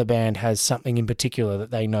everyone within the band has something in particular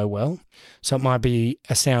that they know well. So it might be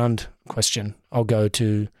a sound question. I'll go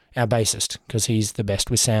to our bassist because he's the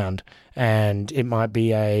best with sound. And it might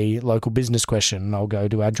be a local business question, and I'll go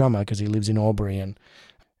to our drummer because he lives in Albury. And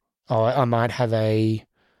I might have a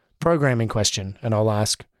programming question, and I'll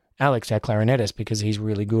ask Alex, our clarinetist, because he's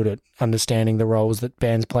really good at understanding the roles that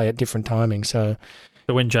bands play at different timings. So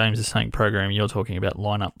when James is saying programming, you're talking about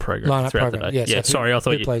lineup programming throughout the day. Yes, yeah, sorry, I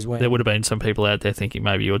thought there would have been some people out there thinking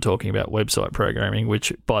maybe you were talking about website programming,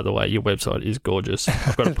 which, by the way, your website is gorgeous.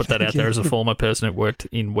 I've got to put that out there as a former person who worked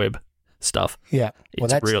in web stuff. Yeah.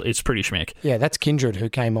 It's pretty schmick. Yeah, that's Kindred who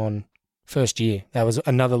came on first year. That was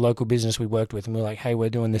another local business we worked with, and we were like, hey, we're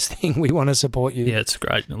doing this thing. We want to support you. Yeah, it's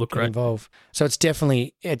great. It looked great. Involved. So it's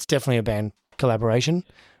definitely a band collaboration.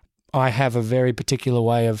 I have a very particular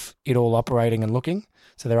way of it all operating and looking.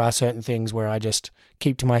 So there are certain things where I just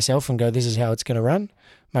keep to myself and go, this is how it's going to run,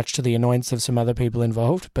 much to the annoyance of some other people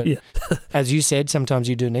involved. But as you said, sometimes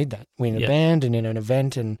you do need that. We're in a band and in an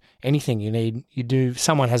event and anything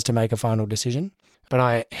someone has to make a final decision. But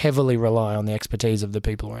I heavily rely on the expertise of the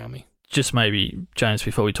people around me. Just maybe, James,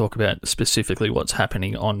 before we talk about specifically what's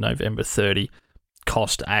happening on November 30,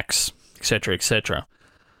 cost, acts, etc., etc.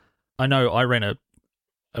 I know I ran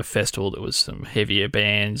a festival that was some heavier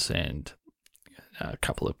bands and a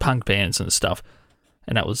couple of punk bands and stuff,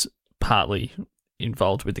 and that was partly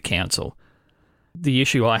involved with the council. The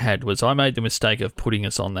issue I had was I made the mistake of putting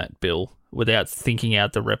us on that bill without thinking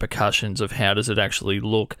out the repercussions of how does it actually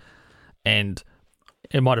look, and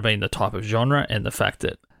it might have been the type of genre and the fact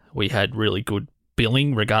that we had really good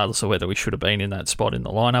billing regardless of whether we should have been in that spot in the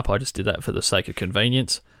lineup. I just did that for the sake of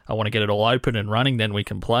convenience. I want to get it all open and running, then we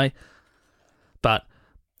can play. But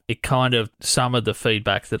it kind of, some of the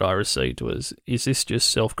feedback that I received was, is this just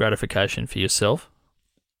self-gratification for yourself,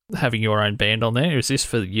 having your own band on there? Is this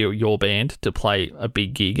for your band to play a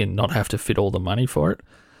big gig and not have to fit all the money for it?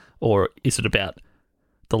 Or is it about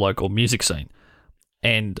the local music scene?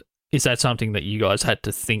 And is that something that you guys had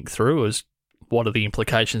to think through, as what are the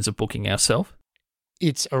implications of booking ourselves?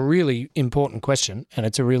 It's a really important question, and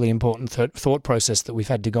it's a really important thought process that we've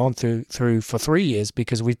had to go through for 3 years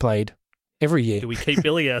because we've played every year. Do we keep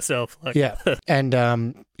billing ourselves? Yeah. And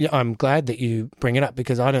I'm glad that you bring it up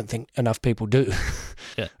because I don't think enough people do.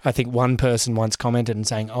 Yeah. I think one person once commented and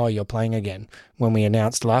saying, oh, you're playing again, when we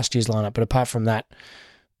announced last year's lineup. But apart from that,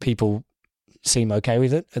 people seem okay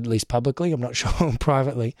with it, at least publicly. I'm not sure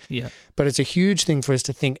privately. Yeah. But it's a huge thing for us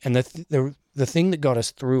to think. And the thing that got us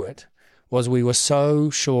through it was we were so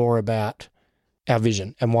sure about our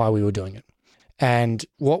vision and why we were doing it. And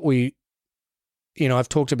what we, I've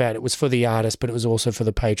talked about, it was for the artists, but it was also for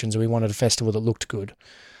the patrons. We wanted a festival that looked good.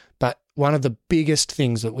 But one of the biggest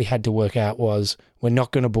things that we had to work out was we're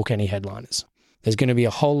not going to book any headliners. There's going to be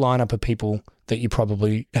a whole lineup of people that you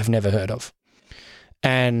probably have never heard of.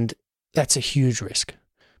 And that's a huge risk.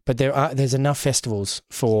 But there's enough festivals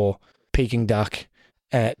for Peking Duck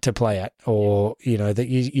to play at, or, that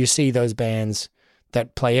you see those bands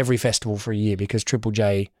that play every festival for a year because Triple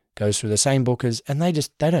J goes through the same bookers and they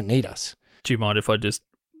don't need us. Do you mind if I just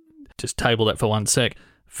table that for 1 sec?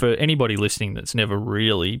 for anybody listening that's never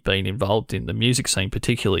really been involved in the music scene,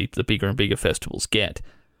 particularly the bigger and bigger festivals get,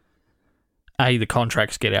 the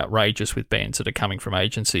contracts get outrageous with bands that are coming from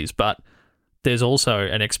agencies, but there's also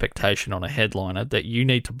an expectation on a headliner that you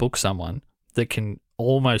need to book someone that can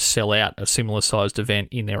almost sell out a similar sized event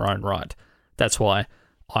in their own right. That's why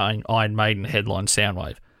Iron Maiden headline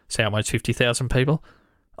Soundwave. Soundwave's 50,000 people.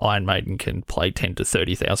 Iron Maiden can play 10 to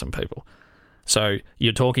 30,000 people. So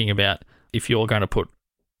you're talking about, if you're going to put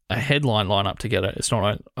a headline lineup together, it's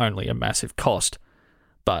not only a massive cost,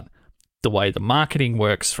 but the way the marketing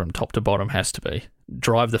works from top to bottom has to be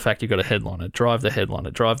drive the fact you've got a headliner, drive the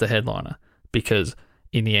headliner, because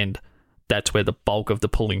in the end, that's where the bulk of the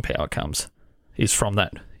pulling power comes, is from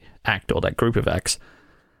that act or that group of acts.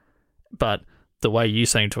 But the way you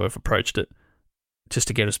seem to have approached it, just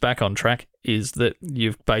to get us back on track, is that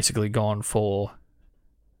you've basically gone for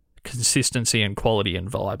consistency and quality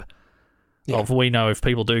and vibe. Yeah. We know if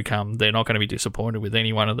people do come, they're not going to be disappointed with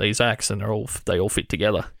any one of these acts, and they all fit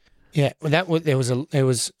together. Yeah, there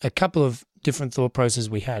was a couple of different thought processes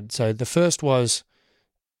we had. So the first was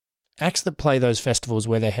acts that play those festivals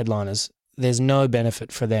where they're headliners, there's no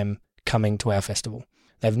benefit for them coming to our festival.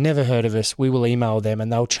 They've never heard of us. We will email them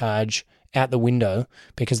and they'll charge out the window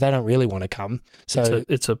because they don't really want to come. So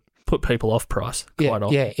it's a put people off price. Quite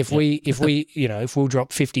often. Yeah. If we'll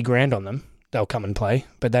drop 50 grand on them, they'll come and play,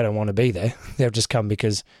 but they don't want to be there. They'll just come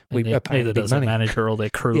because we are paying either big does money. A manager or their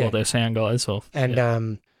crew or their sound guys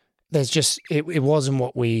there's just it wasn't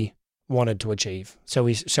what we wanted to achieve. So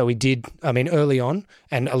we did. I mean, early on,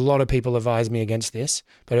 and a lot of people advised me against this,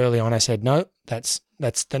 but early on I said no. That's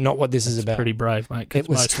not what this is about. Pretty brave, mate. Because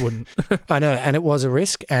most wouldn't. I know, and it was a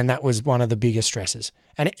risk, and that was one of the biggest stresses.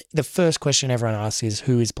 And the first question everyone asks is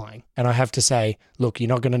who is playing, and I have to say, look, you're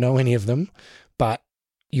not going to know any of them, but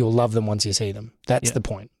you'll love them once you see them. That's the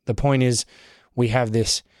point. The point is, we have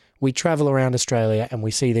this. We travel around Australia and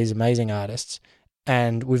we see these amazing artists,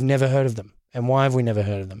 and we've never heard of them. And why have we never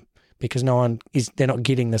heard of them? Because they're not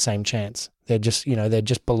getting the same chance. They're just, they're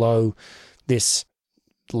just below this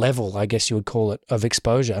level, I guess you would call it, of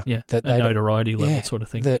exposure. Yeah, that notoriety level sort of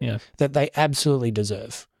thing. That they absolutely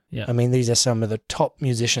deserve. Yeah. I mean, these are some of the top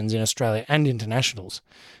musicians in Australia and internationals.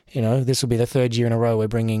 This will be the third year in a row we're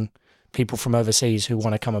bringing people from overseas who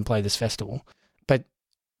want to come and play this festival. But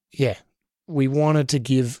yeah, we wanted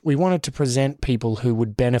to present people who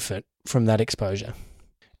would benefit from that exposure.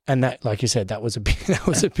 And that, like you said, that was a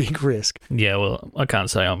big risk. Yeah, well, I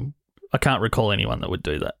can't recall anyone that would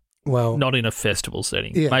do that. Well, not in a festival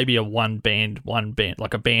setting. Yeah. Maybe a one band,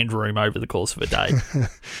 like a band room over the course of a day.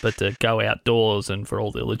 But to go outdoors and for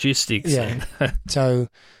all the logistics. Yeah. So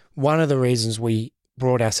one of the reasons we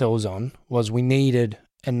brought ourselves on was we needed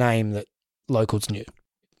a name that locals knew.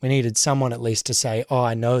 We needed someone at least to say, oh,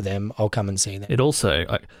 I know them, I'll come and see them. It also,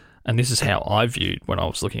 and this is how I viewed when I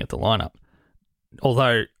was looking at the lineup,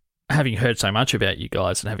 although having heard so much about you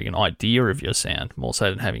guys and having an idea of your sound, more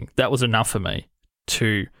so than that was enough for me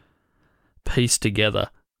to piece together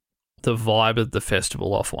the vibe of the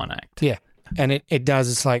festival off one act. Yeah, and it does.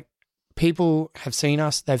 It's like people have seen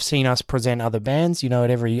us. They've seen us present other bands. At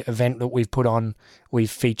every event that we've put on, we've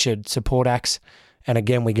featured support acts. And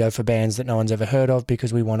again, we go for bands that no one's ever heard of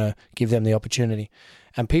because we want to give them the opportunity.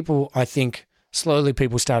 And people, I think, slowly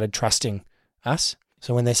people started trusting us.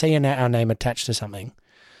 So when they see our name attached to something,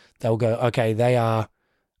 they'll go, okay, they are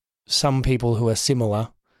some people who are similar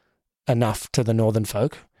enough to the Northern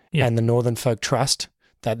folk. Yeah. And the Northern folk trust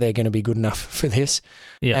that they're going to be good enough for this.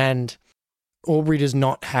 Yeah. And Albury does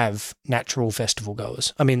not have natural festival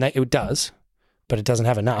goers. I mean, it does, but it doesn't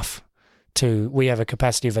have enough. We have a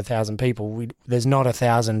capacity of 1,000 people. There's not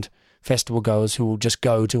 1,000 festival goers who will just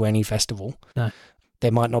go to any festival. No.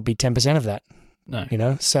 There might not be 10% of that.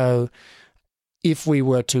 No. So if we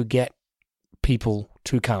were to get people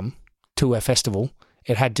to come to a festival,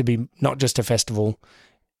 it had to be not just a festival,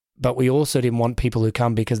 but we also didn't want people who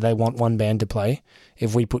come because they want one band to play.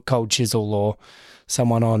 If we put Cold Chisel or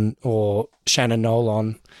someone on or Shannon Knoll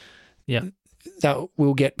on, that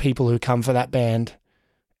we'll get people who come for that band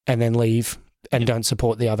and then leave and don't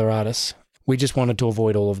support the other artists. We just wanted to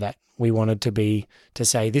avoid all of that. We wanted to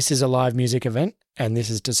say this is a live music event and this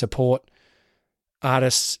is to support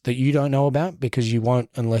artists that you don't know about because you won't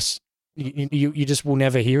unless you just will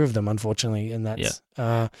never hear of them, unfortunately. And that's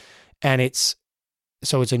and it's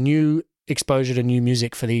a new exposure to new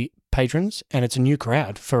music for the patrons and it's a new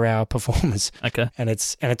crowd for our performers. Okay. And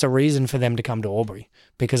it's a reason for them to come to Albury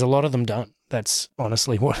because a lot of them don't. That's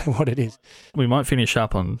honestly what it is. We might finish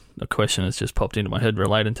up on a question that's just popped into my head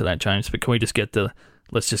related to that, James, but can we just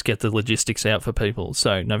let's just get the logistics out for people.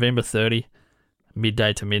 So November 30,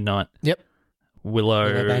 midday to midnight. Yep.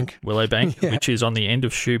 Willowbank. Willowbank, Yeah. which is on the end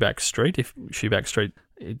of Shoeback Street. If Shoeback Street,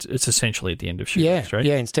 it's essentially at the end of Shoeback Street.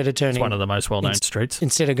 Yeah, instead of turning... It's one of the most well-known streets.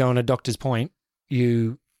 Instead of going to Doctor's Point,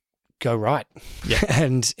 you go right. Yeah.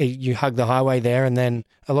 And you hug the highway there, and then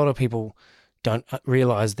a lot of people don't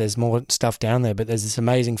realise there's more stuff down there, but there's this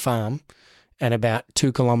amazing farm, and about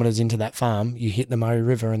 2 kilometres into that farm, you hit the Murray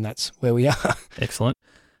River, and that's where we are. Excellent.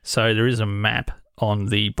 So there is a map on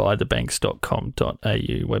the bythebanks.com.au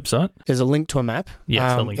website. There's a link to a map.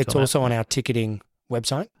 Yes, a link to it's a map. also on our ticketing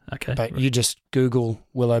website, Okay. but you just Google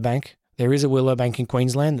Willowbank. There is a Willowbank in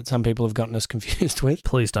Queensland that some people have gotten us confused with.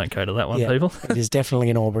 Please don't go to that one, Yeah. people. It is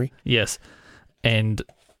definitely in Albury. Yes. And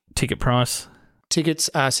ticket price, Tickets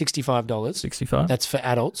are $65. $65. That's for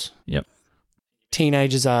adults. Yep.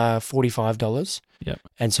 Teenagers are $45. Yep.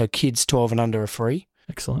 And so kids 12 and under are free,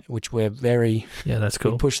 Excellent. which we're very... Yeah, that's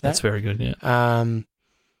cool. We push that. That's very good, yeah.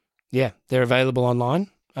 Yeah, they're available online.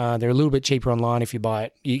 They're a little bit cheaper online if you buy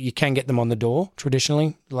it. You can get them on the door,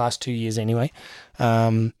 traditionally, the last 2 years anyway.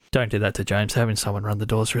 Don't do that to James. Having someone run the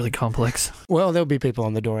door is really complex. Well, there'll be people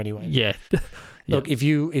on the door anyway. Yeah. Look, if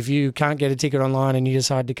you can't get a ticket online and you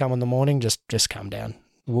decide to come in the morning, just come down.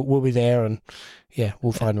 We'll be there, and yeah,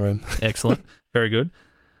 we'll find room. Excellent. Very good.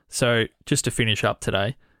 So just to finish up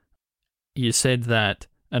today, you said that,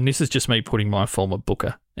 and this is just me putting my former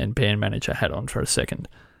booker and band manager hat on for a second,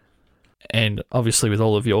 and obviously with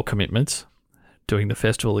all of your commitments, doing the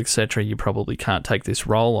festival, etc., you probably can't take this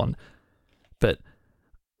role on, but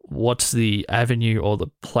what's the avenue or the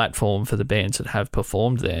platform for the bands that have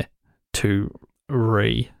performed there to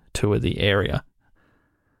re-tour the area?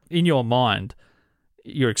 In your mind,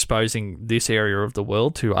 you're exposing this area of the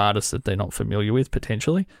world to artists that they're not familiar with,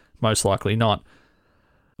 potentially. Most likely not.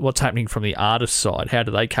 What's happening from the artist side? How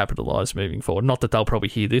do they capitalise moving forward? Not that they'll probably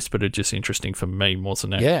hear this, but it's just interesting for me more than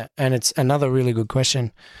that. Yeah, and it's another really good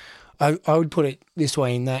question. I would put it this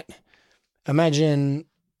way, in that, imagine,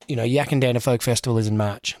 Yakandana Folk Festival is in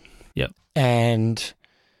March. Yep. And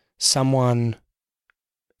someone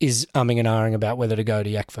is umming and ahhing about whether to go to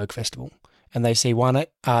Yak Folk Festival. And they see one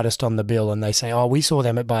artist on the bill and they say, oh, we saw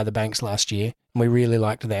them at By the Banks last year and we really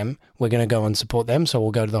liked them. We're going to go and support them, so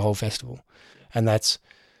we'll go to the whole festival. And that's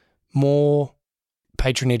more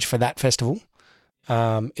patronage for that festival.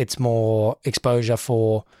 It's more exposure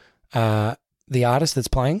for the artist that's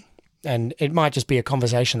playing. And it might just be a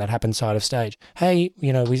conversation that happens side of stage. Hey,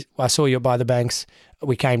 I saw you at By the Banks.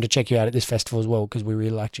 We came to check you out at this festival as well because we really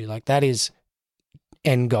liked you. Like, that is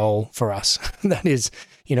end goal for us. That is,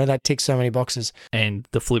 that ticks so many boxes. And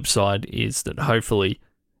the flip side is that hopefully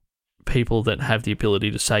people that have the ability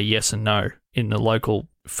to say yes and no in the local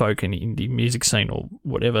folk and indie music scene, or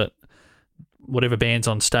whatever band's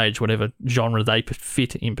on stage, whatever genre they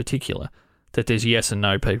fit in particular, that there's yes and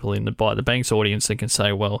no people in the By the Banks audience that can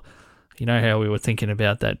say, well, you know how we were thinking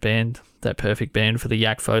about that band, that perfect band for the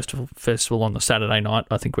Yak Festival on the Saturday night?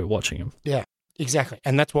 I think we're watching them. Yeah, exactly.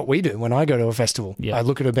 And that's what we do when I go to a festival. Yeah. I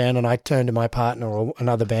look at a band and I turn to my partner or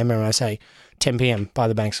another band member and I say, 10 p.m. By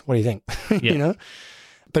the Banks, what do you think? Yeah.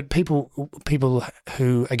 But people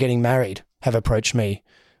who are getting married have approached me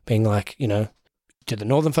being like, do the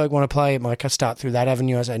Northern folk want to play? It might start through that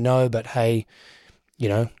avenue. I say, no, but hey,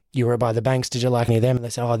 you were By the Banks. Did you like any of them? And they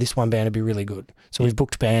say, oh, this one band would be really good. So we've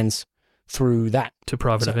booked bands through that. To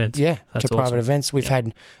private events. Yeah, That's to private awesome. events. We've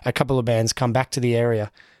had a couple of bands come back to the area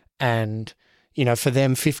and, for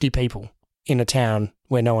them, 50 people in a town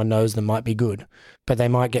where no one knows them might be good. But they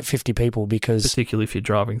might get 50 people because... Particularly if you're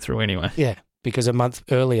driving through anyway. Yeah, because a month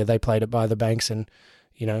earlier they played at By the Banks and,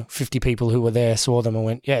 50 people who were there saw them and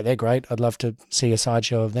went, yeah, they're great. I'd love to see a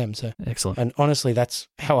sideshow of them. So, Excellent. and honestly, that's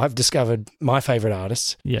how I've discovered my favourite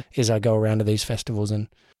artists. Yeah. Is I go around to these festivals and...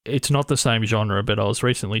 It's not the same genre, but I was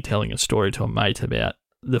recently telling a story to a mate about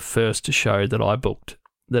the first show that I booked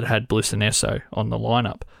that had Bliss and Esso on the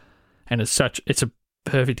lineup. And it's a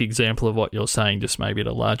perfect example of what you're saying, just maybe at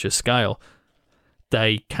a larger scale.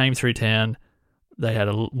 They came through town. They had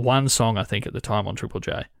one song, I think, at the time on Triple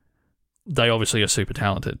J. They obviously are super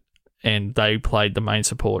talented, and they played the main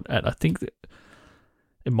support at, I think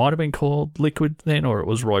it might have been called Liquid then, or it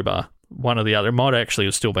was Roy Bar, one or the other. It might actually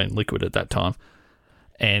have still been Liquid at that time.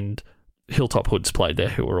 And Hilltop Hoods played there,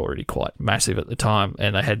 who were already quite massive at the time,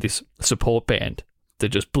 and they had this support band that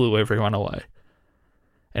just blew everyone away.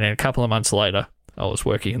 And then a couple of months later, I was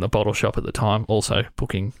working in the bottle shop at the time, also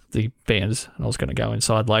booking the bands, and I was going to go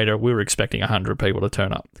inside later. We were expecting 100 people to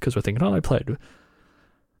turn up because we're thinking, they played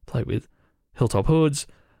with Hilltop Hoods.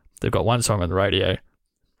 They've got one song on the radio.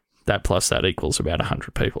 That plus that equals about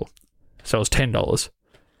 100 people. So it was $10.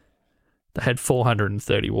 They had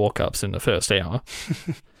 430 walk-ups in the first hour.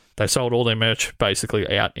 They sold all their merch basically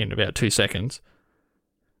out in about 2 seconds.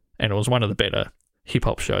 and it was one of the better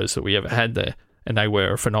hip-hop shows that we ever had there, and they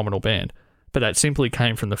were a phenomenal band. But that simply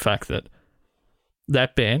came from the fact that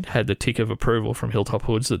that band had the tick of approval from Hilltop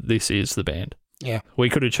Hoods that this is the band. Yeah. We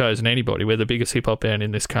could have chosen anybody. We're the biggest hip-hop band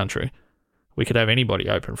in this country. We could have anybody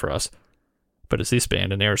open for us. But it's this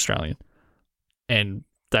band, and they're Australian. And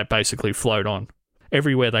that basically flowed on.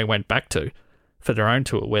 Everywhere they went back to for their own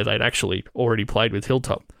tour, where they'd actually already played with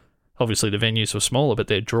Hilltop. Obviously, the venues were smaller, but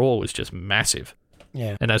their draw was just massive.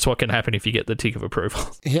 Yeah. And that's what can happen if you get the tick of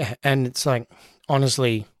approval. Yeah, and it's like,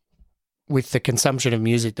 honestly, with the consumption of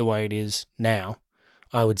music the way it is now,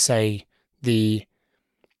 I would say the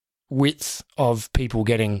width of people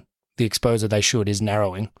getting the exposure they should is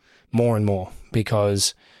narrowing more and more,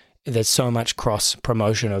 because there's so much cross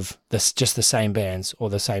promotion of just the same bands or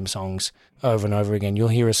the same songs over and over again. You'll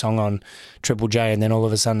hear a song on Triple J, and then all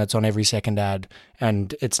of a sudden it's on every second ad,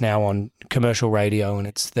 and it's now on commercial radio, and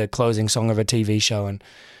it's the closing song of a TV show. And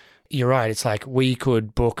you're right, it's like we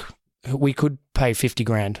could pay 50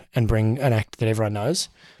 grand and bring an act that everyone knows.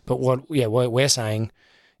 But what we're saying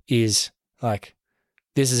is, like,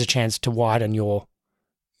 this is a chance to widen your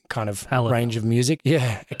kind of palette. Range of music.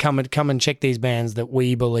 Yeah, come and check these bands that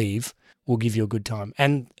we believe will give you a good time.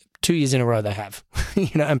 And 2 years in a row they have,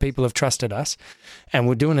 and people have trusted us, and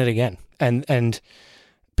we're doing it again. And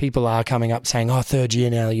people are coming up saying, "Oh, third year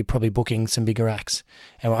now, you're probably booking some bigger acts."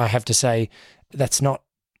 And I have to say,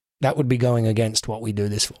 that would be going against what we do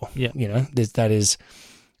this for. Yeah, that is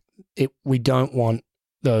it. We don't want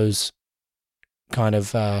those kind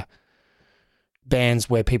of bands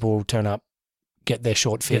where people will turn up, get their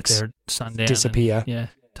short fix, their sundown, disappear.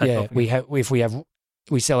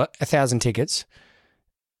 We sell 1,000 tickets,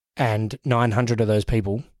 and 900 of those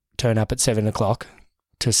people turn up at 7 o'clock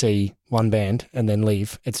to see one band and then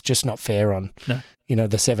leave. It's just not fair on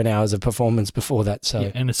the 7 hours of performance before that.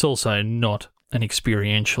 So and it's also not an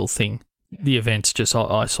experiential thing. The event's just,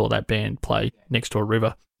 I saw that band play next to a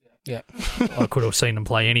river. Yeah, I could have seen them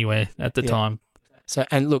play anywhere at the time. So,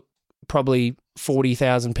 and look, probably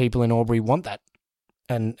 40,000 people in Albury want that.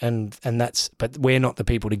 And that's, but we're not the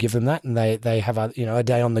people to give them that. And they have a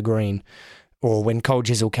day on the green, or when Cold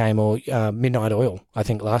Chisel came, or Midnight Oil, I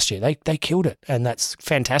think last year, they killed it, and that's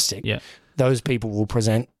fantastic. Yeah, those people will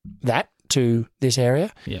present that to this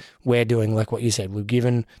area. Yeah, we're doing like what you said. We've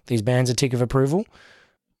given these bands a tick of approval.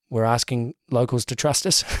 We're asking locals to trust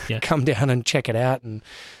us. Yeah. Come down and check it out.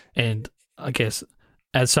 And I guess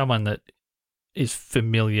as someone that is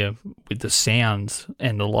familiar with the sounds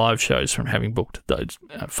and the live shows from having booked those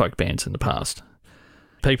folk bands in the past,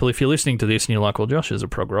 people, if you're listening to this and you're like, well, Josh is a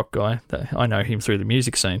prog rock guy, I know him through the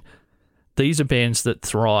music scene. These are bands that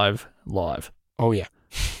thrive live. Oh, yeah.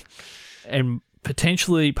 And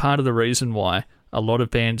potentially part of the reason why a lot of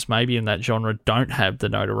bands maybe in that genre don't have the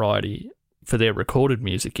notoriety for their recorded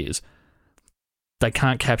music is they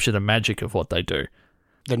can't capture the magic of what they do.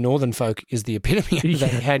 The Northern folk is the epitome of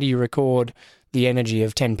that. How do you record the energy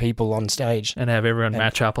of 10 people on stage and have everyone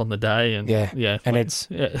match up on the day? And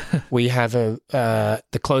we have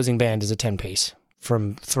the closing band is a 10-piece.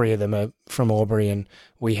 From 3 of them are from Albury, and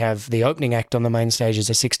we have the opening act on the main stage is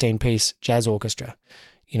a 16-piece jazz orchestra.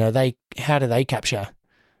 How do they capture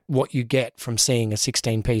what you get from seeing a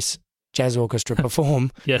 16-piece jazz orchestra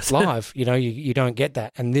perform live? You don't get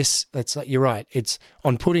that. And that's like, you're right. It's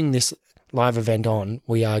on putting this live event on,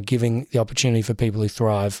 we are giving the opportunity for people who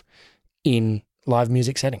thrive in live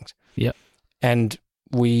music settings. Yeah. And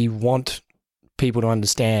we want people to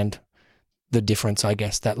understand the difference, I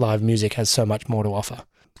guess, that live music has so much more to offer.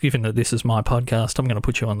 Given that this is my podcast, I'm going to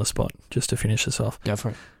put you on the spot just to finish this off. Go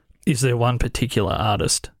for it. Is there one particular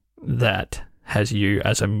artist that has you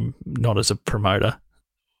as not as a promoter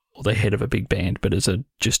or the head of a big band, but as a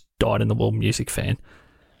just dyed-in-the-wool music fan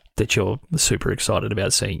that you're super excited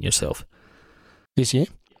about seeing yourself? This year,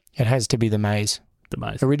 it has to be the Mays. The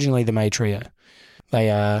Mays. Originally the May Trio. They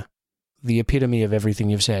are the epitome of everything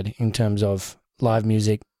you've said in terms of live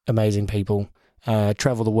music, amazing people,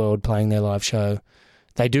 travel the world playing their live show.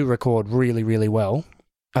 They do record really, really well.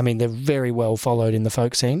 I mean, they're very well followed in the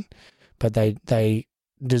folk scene, but they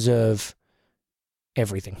deserve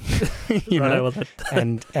everything.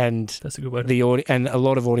 And that's a good word. And a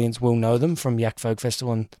lot of audience will know them from Yak Folk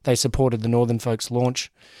Festival, and they supported the Northern Folks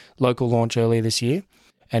local launch earlier this year,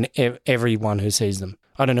 and everyone who sees them,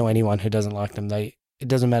 I don't know anyone who doesn't like them. It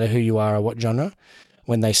doesn't matter who you are or what genre,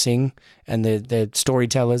 when they sing and they're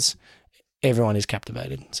storytellers, everyone is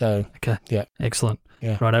captivated. So okay, yeah, excellent.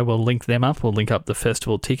 Yeah. Righto, we'll link them up. We'll link up the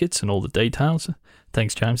festival tickets and all the details.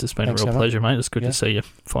 Thanks, James. It's been a real pleasure, mate. It's good to see you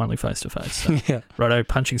finally face to face. So. Yeah. Righto,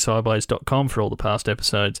 punchingsideways.com for all the past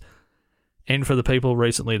episodes. And for the people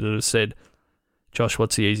recently that have said, Josh,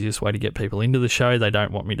 what's the easiest way to get people into the show? They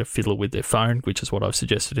don't want me to fiddle with their phone, which is what I've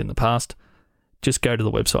suggested in the past. Just go to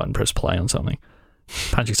the website and press play on something.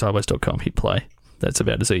 punchingsideways.com, hit play. That's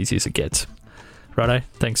about as easy as it gets. Righto,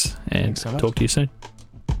 thanks, and Thanks so much. talk to you soon.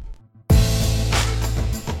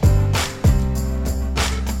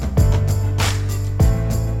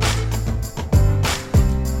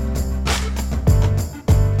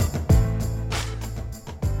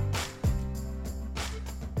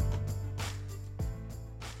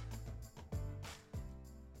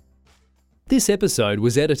 This episode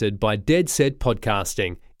was edited by Dead Set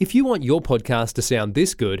Podcasting. If you want your podcast to sound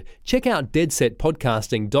this good, check out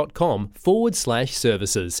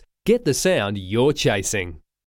deadsetpodcasting.com/services. Get the sound you're chasing.